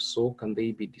 If so, can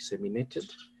they be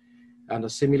disseminated? And a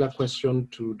similar question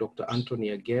to Dr. Anthony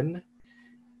again.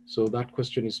 So that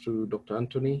question is to Dr.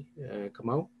 Anthony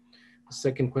Kamau. The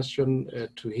second question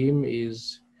to him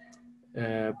is,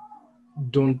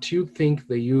 don't you think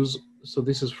the use, so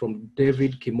this is from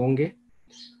David Kimonge,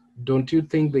 don't you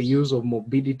think the use of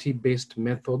morbidity-based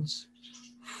methods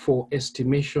for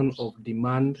estimation of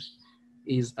demand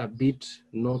is a bit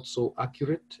not so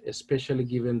accurate, especially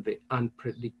given the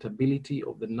unpredictability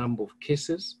of the number of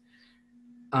cases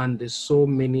and there's so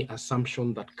many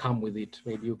assumptions that come with it?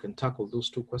 Maybe you can tackle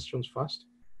those two questions first.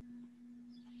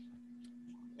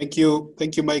 Thank you,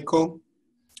 Michael.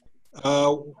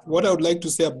 What I would like to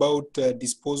say about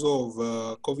disposal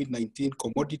of COVID-19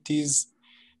 commodities,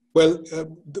 well,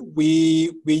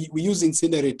 we use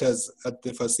incinerators at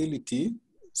the facility.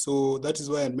 So that is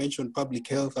why I mentioned public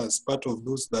health as part of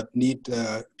those that need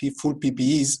full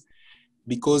PPEs,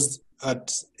 because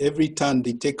at every turn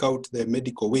they take out the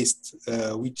medical waste,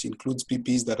 which includes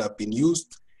PPEs that have been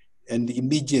used, and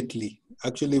immediately,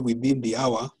 actually within the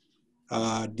hour,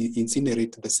 they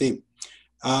incinerate the same.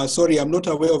 Sorry, I'm not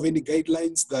aware of any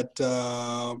guidelines that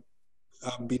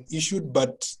have been issued,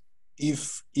 but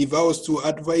if I was to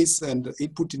advise and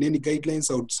input in any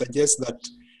guidelines, I would suggest that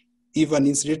if an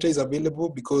incinerator is available,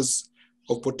 because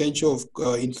of potential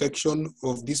of infection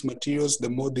of these materials, the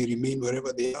more they remain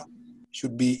wherever they are,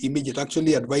 should be immediate.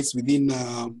 Actually advised within,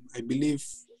 I believe,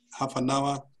 half an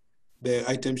hour, the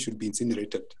item should be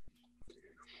incinerated.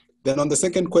 Then on the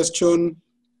second question,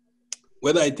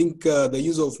 whether I think the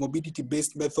use of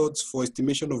morbidity-based methods for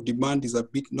estimation of demand is a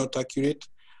bit not accurate.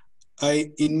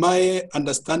 In my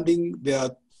understanding, there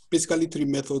are basically three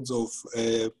methods of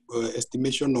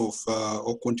estimation of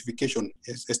or quantification,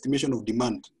 estimation of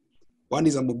demand. One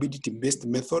is a morbidity-based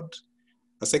method.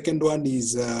 The second one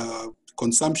is a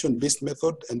consumption-based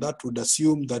method, and that would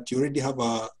assume that you already have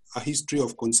a history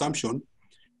of consumption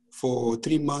for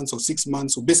 3 months or 6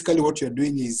 months. So basically what you're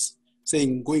doing is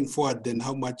saying, going forward, then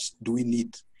how much do we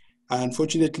need?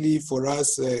 Unfortunately for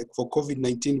us, for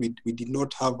COVID-19, we did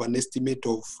not have an estimate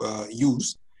of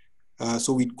use,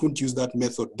 so we couldn't use that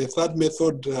method. The third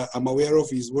method I'm aware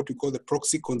of is what we call the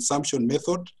proxy consumption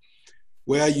method,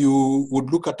 where you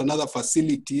would look at another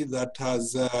facility that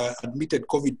has admitted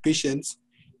COVID patients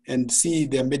and see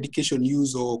their medication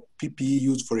use or PPE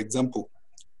use, for example.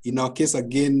 In our case,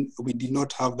 again, we did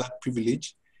not have that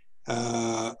privilege.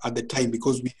 at the time,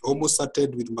 because we almost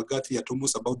started with Magathi at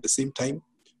almost about the same time.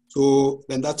 So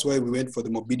then that's why we went for the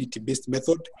mobility-based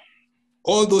method.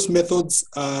 All those methods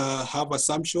have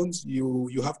assumptions.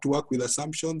 You have to work with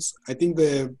assumptions. I think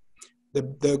the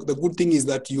good thing is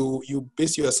that you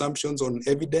base your assumptions on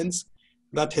evidence.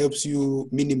 That helps you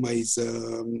minimize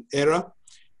error.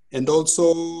 And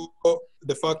also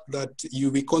the fact that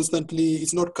we constantly,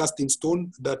 it's not cast in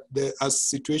stone, that as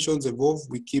situations evolve,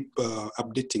 we keep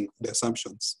updating the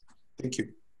assumptions. Thank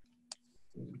you.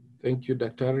 Thank you,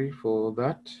 Daktari, for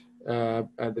that.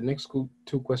 The next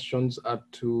two questions are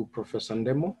to Professor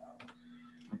Ndemo.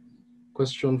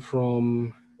 Question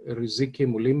from Riziki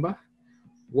Mulimba.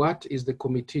 What is the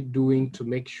committee doing to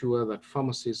make sure that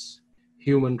pharmacists'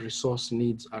 human resource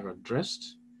needs are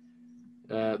addressed?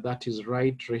 That is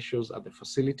right ratios at the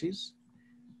facilities.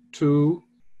 2,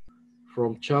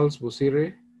 from Charles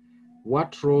Bosire,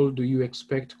 what role do you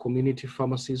expect community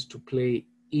pharmacies to play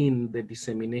in the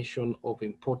dissemination of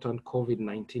important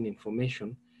COVID-19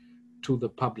 information to the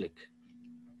public?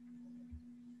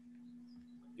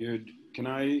 Can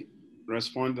I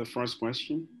respond to the first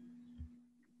question?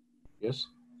 Yes.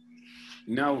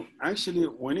 Now, actually,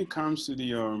 when it comes to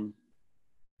the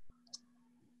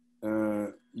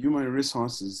human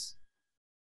resources,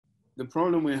 the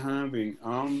problem we're having,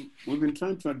 we've been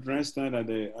trying to address that at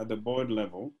the board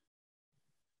level,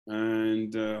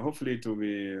 and hopefully it will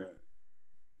be,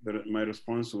 my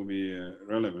response will be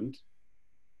relevant.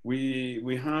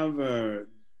 We have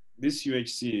this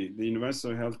UHC, the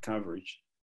Universal Health Coverage,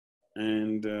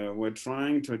 and we're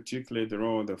trying to articulate the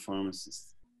role of the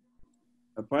pharmacist.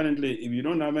 Apparently, if you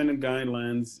don't have any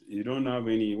guidelines, you don't have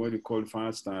any what you call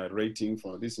 5-star rating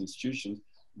for these institutions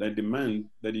that demand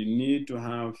that you need to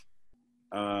have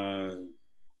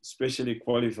specially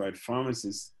qualified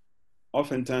pharmacists.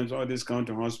 Oftentimes, all these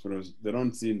county hospitals, they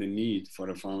don't see the need for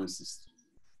a pharmacist.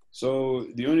 So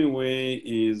the only way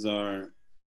is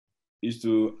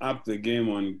to up the game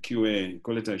on QA,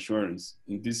 quality assurance,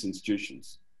 in these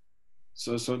institutions.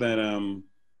 So that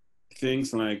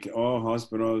things like all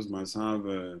hospitals must have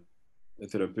a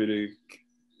therapeutic,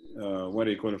 what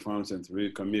do you call the pharmacy and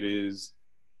therapeutic committees,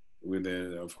 with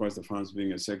of course the pharmacist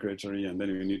being a secretary, and then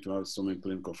you need to have so many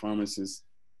clinical pharmacists.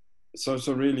 So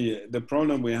really the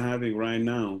problem we're having right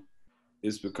now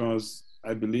is because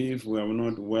I believe we have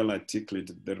not well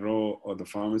articulated the role of the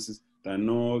pharmacist. There are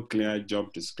no clear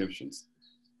job descriptions.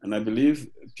 And I believe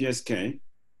PSK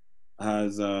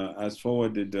has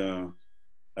forwarded,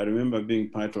 I remember being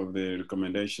part of the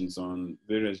recommendations on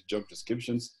various job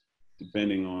descriptions,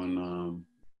 depending on,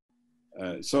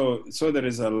 so there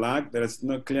is a lack, there is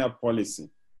no clear policy.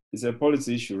 It's a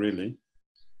policy issue really.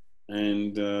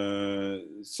 And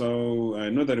so I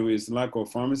know that there is lack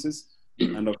of pharmacists,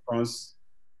 and of course,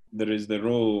 there is the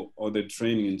role of the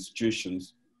training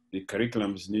institutions, the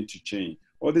curriculums need to change.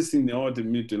 All these things,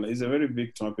 is a very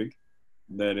big topic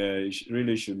that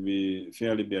really should be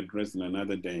fairly be addressed in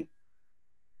another day.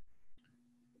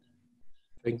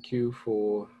 Thank you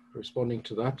for responding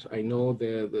to that. I know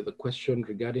the question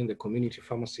regarding the community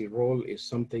pharmacy role is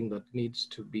something that needs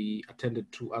to be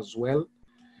attended to as well.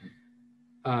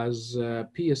 As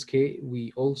PSK,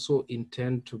 we also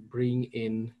intend to bring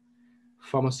in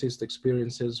pharmacist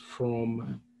experiences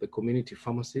from the community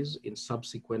pharmacies in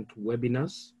subsequent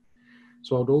webinars.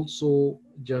 So I'd also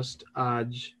just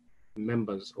urge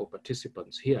members or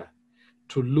participants here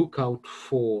to look out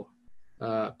for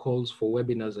calls for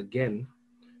webinars again,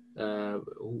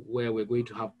 where we're going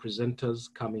to have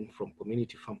presenters coming from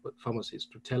community pharmacies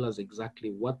to tell us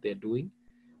exactly what they're doing,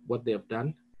 what they have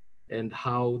done, and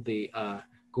how they are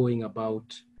going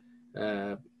about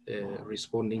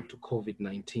responding to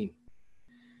COVID-19.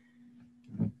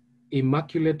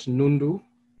 Immaculate Nundu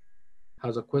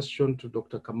has a question to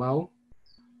Dr. Kamau.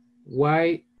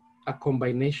 Why a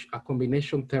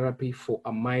combination therapy for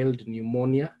a mild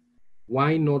pneumonia?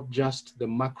 Why not just the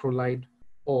macrolide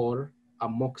or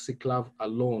amoxiclav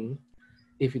alone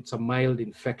if it's a mild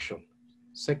infection?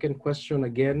 Second question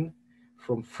again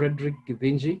from Frederick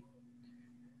Githinji.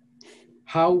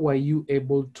 How were you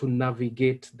able to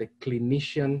navigate the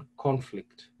clinician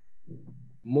conflict,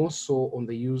 more so on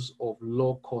the use of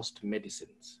low-cost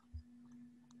medicines?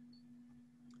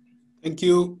 Thank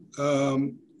you.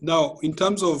 Now, in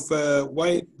terms of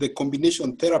why the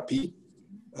combination therapy,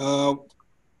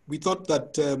 we thought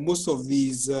that most of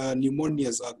these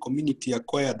pneumonias are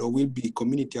community-acquired or will be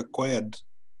community-acquired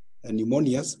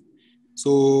pneumonias.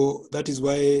 So that is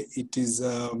why it is,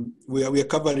 we are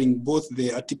covering both the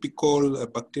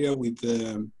atypical bacteria with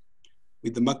the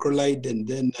macrolide and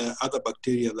then other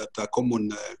bacteria that are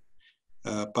common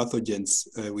pathogens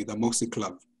with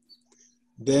amoxiclav.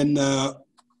 Then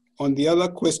on the other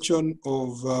question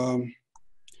of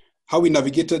how we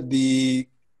navigated the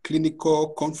clinical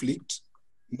conflict,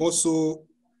 more so,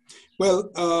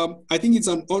 well, I think it's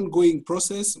an ongoing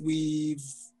process. We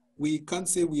can't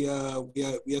say we are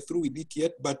through with it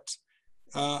yet, but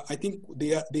I think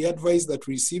the advice that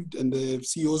we received and the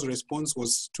CEO's response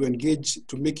was to engage,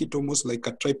 to make it almost like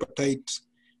a tripartite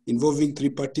involving three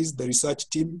parties: the research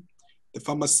team, the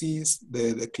pharmacies,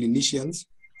 the clinicians,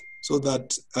 so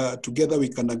that together we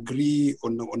can agree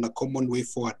on a common way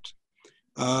forward.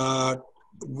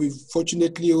 We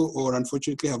fortunately or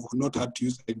unfortunately have not had to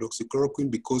use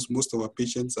hydroxychloroquine because most of our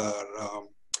patients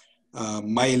are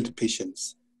mild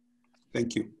patients.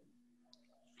 Thank you.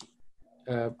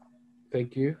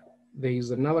 Thank you. There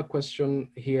is another question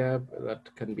here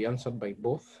that can be answered by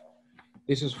both.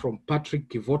 This is from Patrick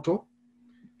Kivoto.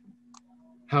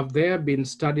 Have there been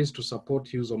studies to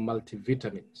support use of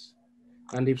multivitamins?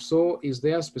 And if so, is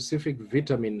there a specific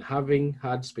vitamin, having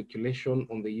had speculation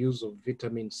on the use of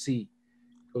vitamin C?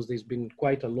 Because there's been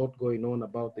quite a lot going on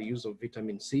about the use of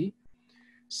vitamin C.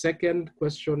 Second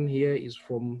question here is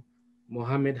from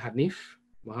Mohammed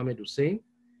Hussein.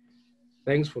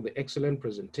 Thanks for the excellent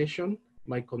presentation.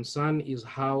 My concern is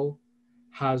how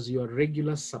has your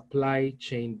regular supply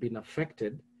chain been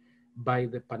affected by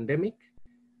the pandemic?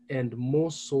 And more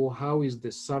so, how is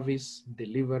the service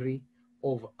delivery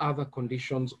of other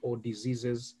conditions or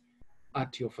diseases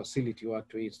at your facility or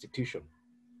at your institution?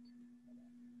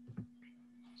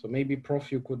 So maybe,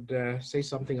 Prof, you could say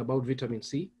something about vitamin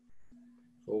C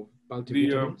or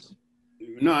multivitamins.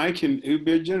 No, it would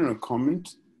be a general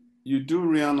comment. You do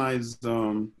realize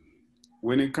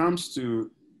when it comes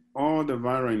to all the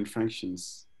viral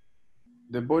infections,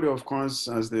 the body, of course,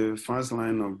 as the first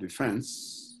line of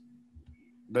defense,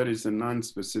 that is a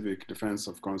non-specific defense,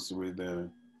 of course, with the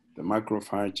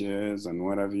macrophages and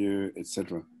what have you,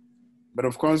 etc. But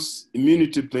of course,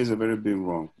 immunity plays a very big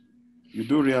role. You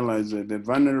do realize that the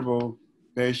vulnerable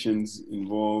patients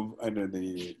involve either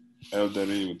the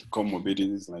elderly with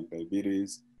comorbidities like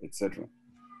diabetes, etc.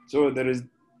 So there is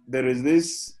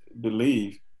this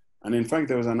belief, and in fact,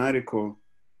 there was an article,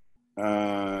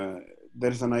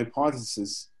 there's an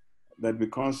hypothesis that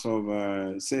because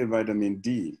of, say, vitamin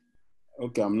D,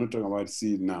 okay, I'm not talking about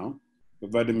C now,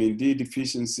 but vitamin D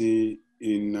deficiency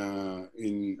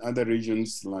in other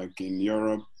regions like in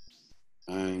Europe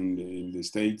and in the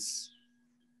States,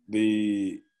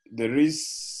 there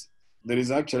is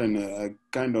actually a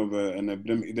kind of an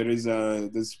epidemic.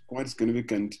 There's quite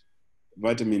significant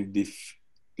vitamin D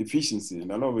deficiency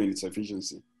and a lot of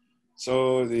insufficiency.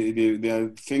 So they are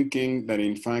thinking that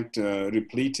in fact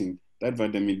repleting that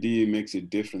vitamin D makes a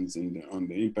difference on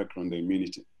the impact on the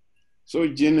immunity. So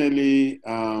generally,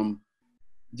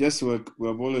 just what we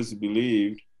have always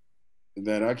believed,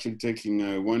 that actually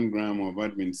taking 1 gram of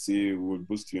vitamin C will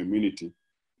boost your immunity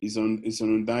is on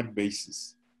that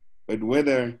basis. But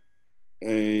whether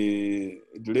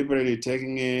deliberately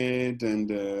taking it and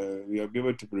we are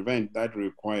able to prevent, that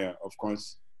require, of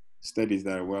course, studies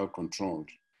that are well controlled.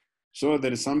 So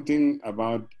there is something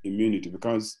about immunity,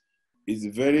 because it's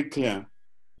very clear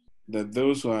that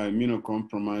those who are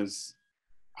immunocompromised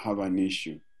have an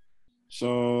issue.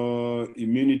 So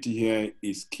immunity here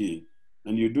is key.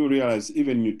 And you do realize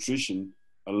even nutrition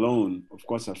alone, of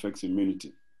course, affects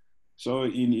immunity. So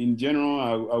in general,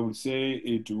 I would say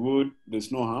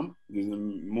there's no harm. There's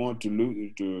more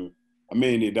I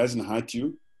mean, it doesn't hurt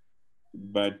you,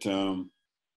 but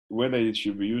whether it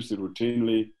should be used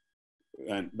routinely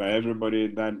and by everybody,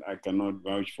 that I cannot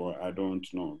vouch for, I don't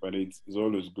know, but it's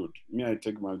always good. Me, I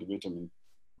take multivitamin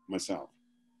myself.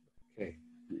 Okay.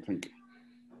 Thank you.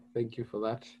 Thank you for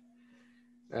that.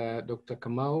 Dr.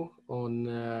 Kamau,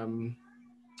 on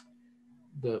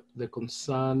the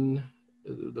concern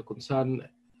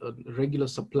regular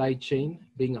supply chain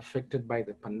being affected by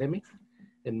the pandemic,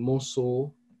 and more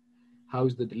so, how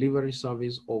is the delivery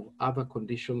service of other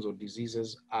conditions or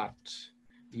diseases at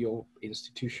your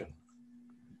institution?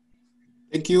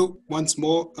 Thank you once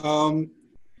more.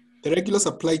 The regular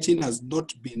supply chain has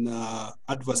not been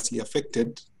adversely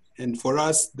affected. And for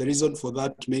us, the reason for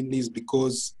that mainly is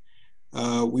because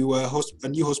we were a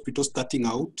new hospital starting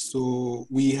out. So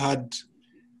we had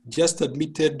just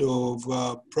admitted of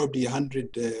probably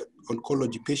 100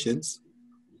 oncology patients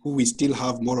who we still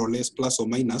have more or less plus or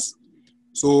minus.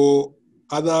 So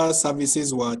other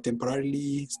services were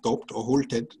temporarily stopped or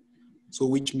halted. So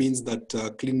which means that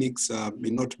clinics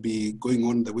may not be going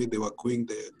on the way they were going,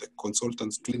 the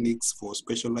consultants' clinics for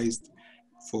specialized,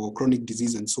 for chronic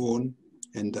disease and so on.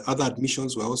 And the other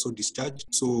admissions were also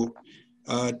discharged. So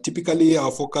Typically,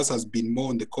 our focus has been more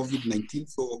on the COVID-19.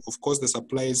 So, of course, the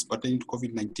supplies pertaining to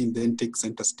COVID-19 then take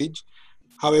center stage.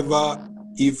 However,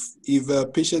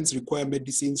 if patients require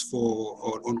medicines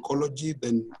for oncology,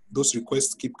 then those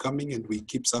requests keep coming and we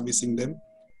keep servicing them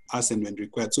as and when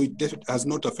required. So it has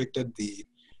not affected the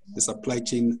supply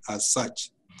chain as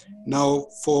such. Now,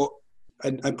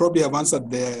 I probably have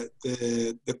answered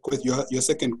your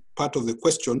second part of the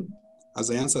question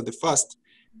as I answered the first,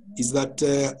 is that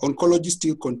oncology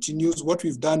still continues. What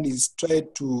we've done is try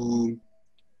to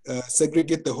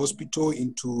segregate the hospital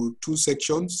into two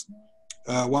sections.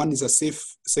 One is a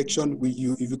safe section.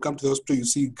 If you come to the hospital, you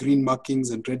see green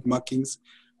markings and red markings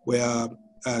where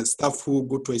staff who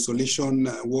go to isolation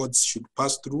wards should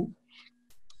pass through.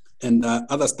 And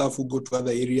other staff who go to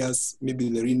other areas, maybe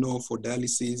the renal for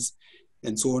dialysis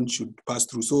and so on, should pass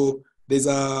through. So there's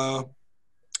a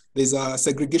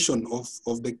segregation of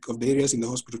the areas in the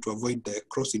hospital to avoid the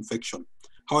cross-infection.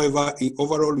 However,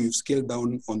 overall, we've scaled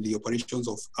down on the operations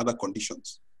of other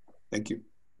conditions. Thank you.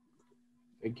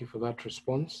 Thank you for that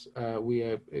response. We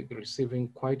are receiving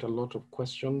quite a lot of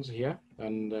questions here,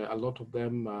 and a lot of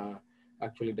them are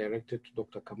actually directed to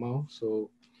Dr. Kamau. So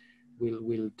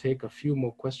we'll take a few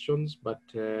more questions, but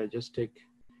just take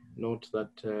note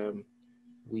that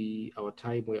we're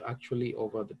actually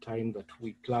over the time that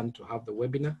we plan to have the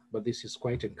webinar, but this is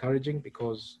quite encouraging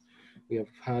because we have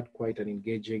had quite an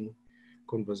engaging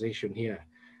conversation here.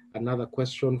 Another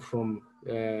question from,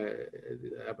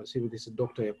 I'm assuming this is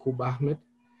Dr. Yakub Ahmed.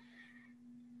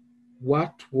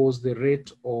 What was the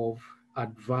rate of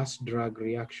adverse drug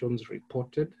reactions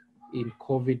reported in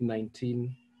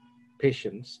COVID-19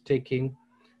 patients taking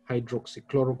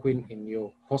hydroxychloroquine in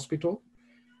your hospital?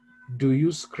 Do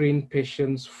you screen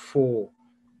patients for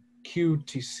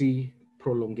QTC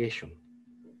prolongation?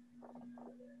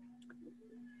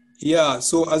 Yeah,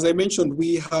 so as I mentioned,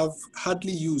 we have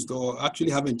hardly used, or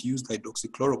actually haven't used,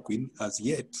 hydroxychloroquine as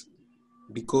yet,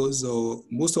 because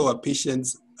most of our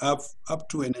patients up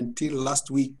to and until last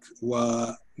week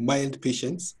were mild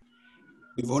patients.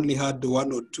 We've only had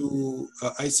 1 or 2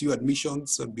 ICU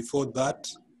admissions before that.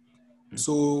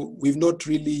 So we've not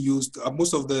really used,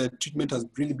 most of the treatment has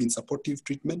really been supportive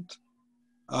treatment.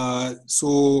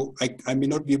 So I may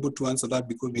not be able to answer that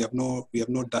because we have no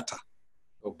data.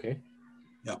 Okay.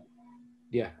 Yeah.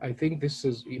 Yeah, I think this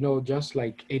is, just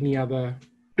like any other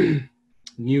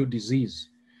new disease,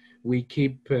 we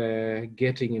keep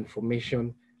getting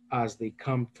information as they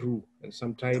come through. And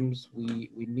sometimes we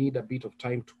need a bit of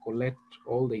time to collect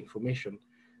all the information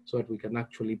so that we can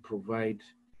actually provide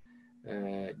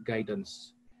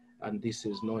guidance. And this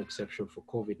is no exception for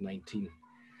COVID-19.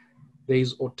 There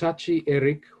is Otachi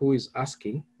Eric who is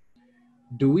asking,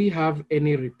 do we have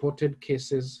any reported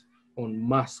cases on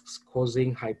masks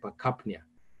causing hypercapnia?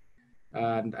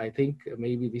 And I think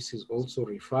maybe this is also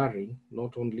referring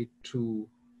not only to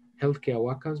healthcare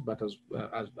workers, but as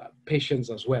patients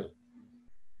as well.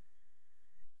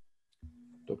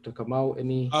 Dr. Kamau,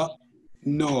 any?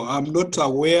 No, I'm not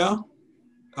aware,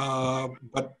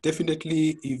 but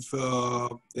definitely if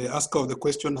the asker of the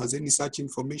question has any such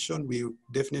information, we would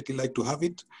definitely like to have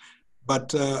it.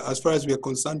 But as far as we are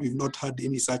concerned, we've not had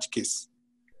any such case.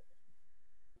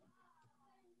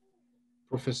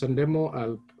 Professor Ndemo,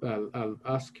 I'll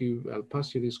pass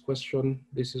you this question.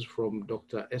 This is from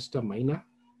Dr. Esther Maina.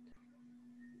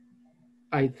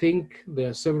 I think there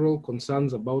are several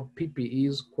concerns about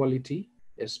PPE's quality,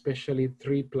 especially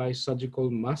 3-ply surgical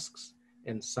masks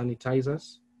and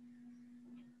sanitizers.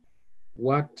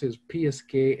 What is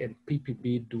PSK and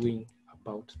PPB doing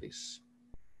about this?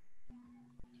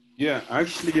 Yeah,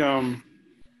 actually,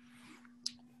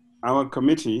 our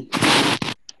committee,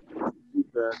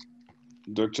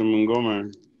 Dr.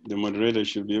 Mungoma, the moderator,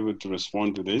 should be able to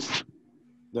respond to this.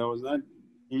 There was that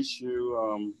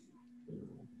issue.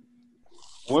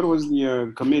 What was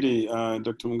the committee,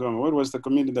 Dr. Mungoma? What was the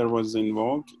committee that was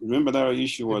involved? Remember that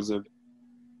issue was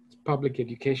public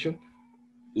education.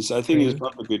 I think it's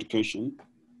public education.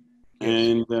 Yes.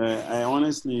 And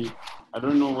I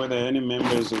don't know whether any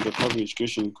members of the public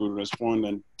education could respond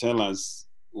and tell us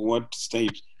what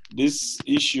stage this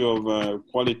issue of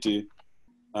quality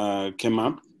came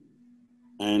up,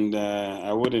 and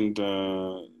I wouldn't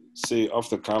say off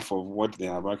the cuff of what they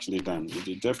have actually done.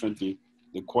 It definitely,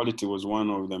 the quality was one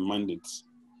of the mandates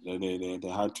that they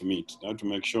had to meet. They had to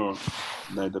make sure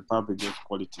that the public gets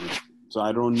quality. So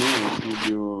I don't know if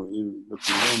you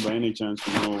by any chance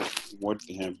you know what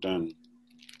they have done.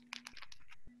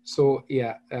 So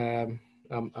yeah, I'm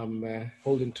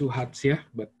holding 2 hats here,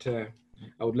 but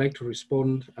I would like to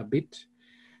respond a bit.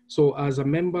 So as a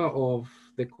member of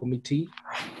the committee,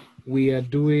 we are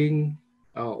doing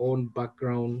our own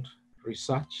background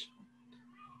research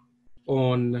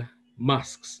on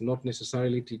masks, not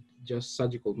necessarily just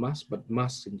surgical masks, but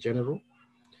masks in general,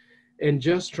 and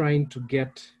just trying to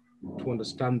get to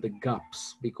understand the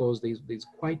gaps, because there's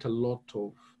quite a lot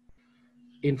of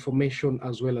information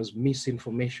as well as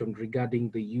misinformation regarding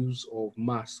the use of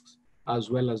masks, as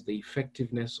well as the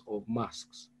effectiveness of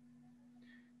masks.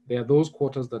 There are those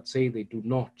quarters that say they do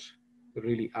not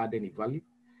really add any value,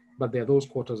 but there are those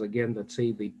quarters again that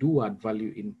say they do add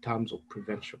value in terms of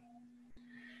prevention.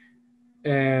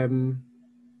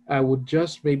 I would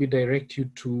just maybe direct you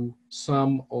to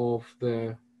some of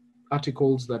the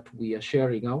articles that we are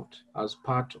sharing out as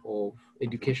part of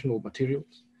educational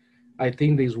materials. I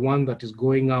think there's one that is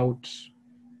going out,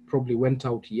 probably went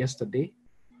out yesterday,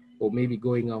 or maybe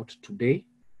going out today,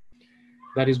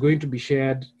 that is going to be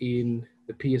shared in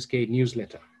the PSK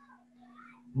newsletter.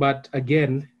 But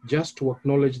again, just to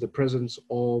acknowledge the presence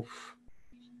of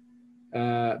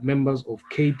members of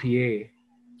KPA,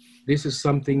 this is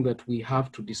something that we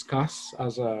have to discuss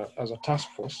as a task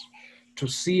force to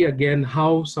see again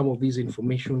how some of this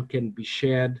information can be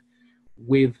shared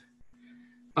with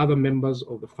other members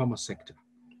of the pharma sector.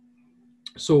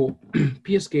 So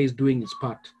PSK is doing its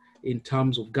part in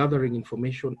terms of gathering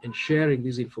information and sharing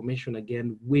this information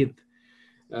again with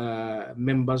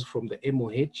members from the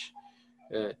MOH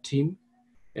team.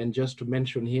 And just to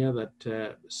mention here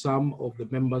that some of the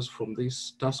members from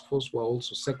this task force were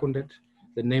also seconded.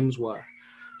 The names were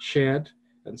shared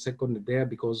and seconded there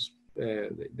because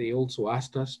they also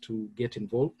asked us to get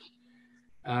involved.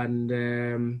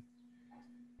 And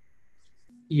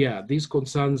yeah, these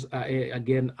concerns are,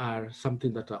 again, are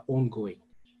something that are ongoing.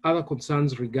 Other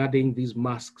concerns regarding these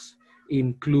masks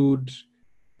include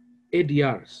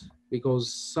ADRs,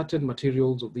 because certain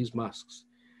materials of these masks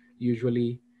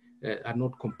usually are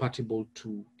not compatible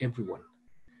to everyone.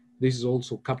 This is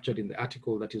also captured in the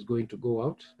article that is going to go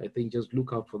out. I think just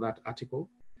look out for that article.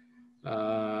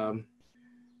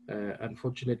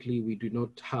 Unfortunately, we do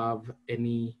not have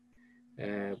any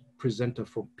presenter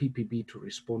from PPB to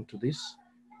respond to this,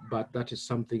 but that is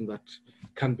something that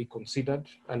can be considered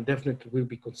and definitely will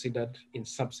be considered in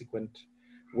subsequent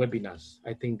webinars.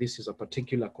 I think this is a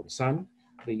particular concern,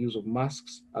 the use of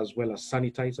masks as well as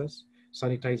sanitizers.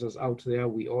 Sanitizers out there,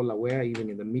 we all aware, even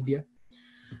in the media,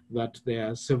 that there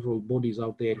are several bodies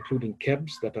out there, including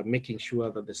KEBS, that are making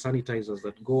sure that the sanitizers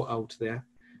that go out there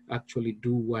actually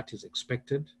do what is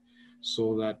expected,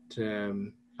 so that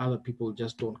other people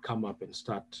just don't come up and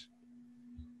start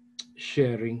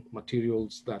sharing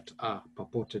materials that are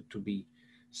purported to be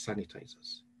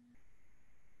sanitizers.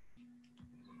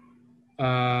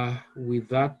 With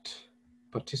that,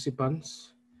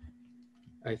 participants,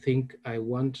 I think I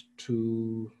want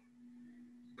to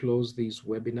close this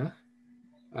webinar.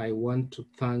 I want to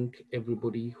thank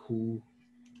everybody who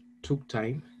took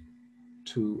time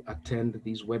to attend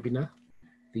this webinar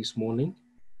this morning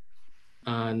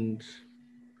and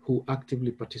who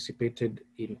actively participated,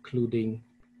 including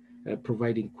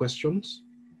providing questions.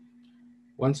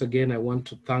 Once again, I want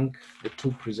to thank the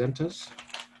two presenters,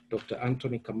 Dr.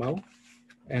 Anthony Kamau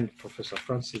and Professor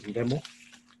Francis Ndemo,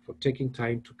 for taking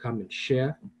time to come and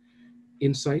share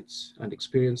insights and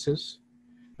experiences,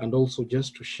 and also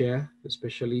just to share,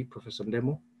 especially Professor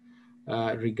Ndemo,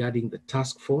 regarding the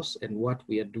task force and what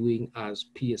we are doing as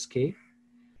PSK.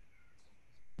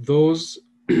 Those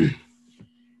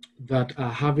that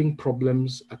are having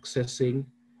problems accessing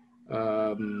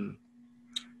the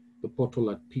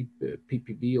portal at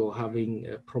PPB, or having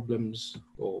problems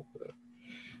or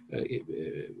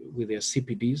with their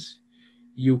CPDs,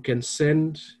 you can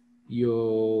send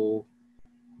your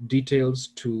details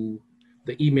to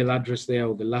the email address there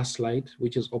on the last slide,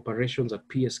 which is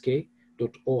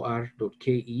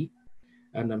operations@psk.or.ke.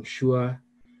 And I'm sure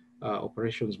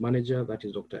operations manager, that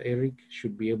is Dr. Eric,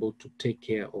 should be able to take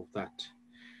care of that.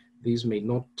 These may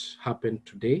not happen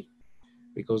today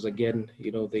because, again,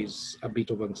 you know, there's a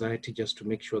bit of anxiety just to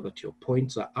make sure that your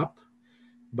points are up,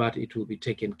 but it will be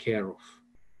taken care of.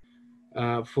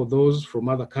 For those from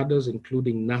other cadres,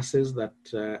 including nurses that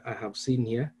I have seen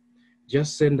here,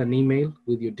 just send an email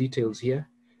with your details here,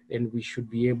 and we should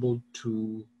be able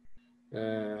to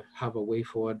have a way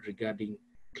forward regarding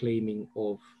claiming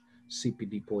of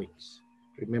CPD points.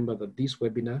 Remember that this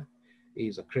webinar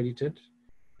is accredited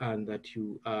and that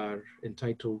you are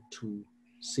entitled to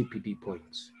CPD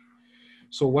points.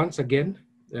 So once again,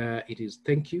 it is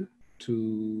thank you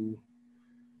to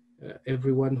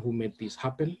everyone who made this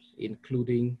happen,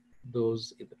 including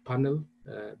those in the panel,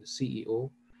 the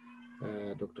CEO,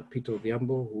 Dr. Peter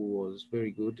Odhiambo, who was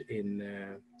very good in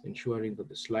ensuring that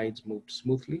the slides moved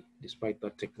smoothly despite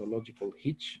that technological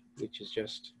hitch, which is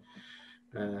just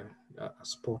a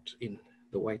spot in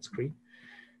the white screen,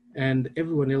 and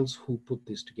everyone else who put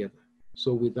this together.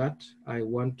 So with that, I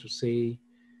want to say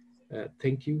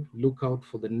thank you. Look out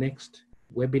for the next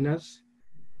webinars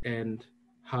and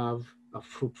have a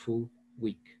fruitful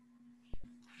week.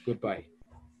 Goodbye.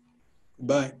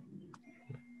 Bye.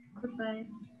 Goodbye.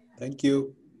 Thank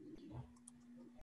you.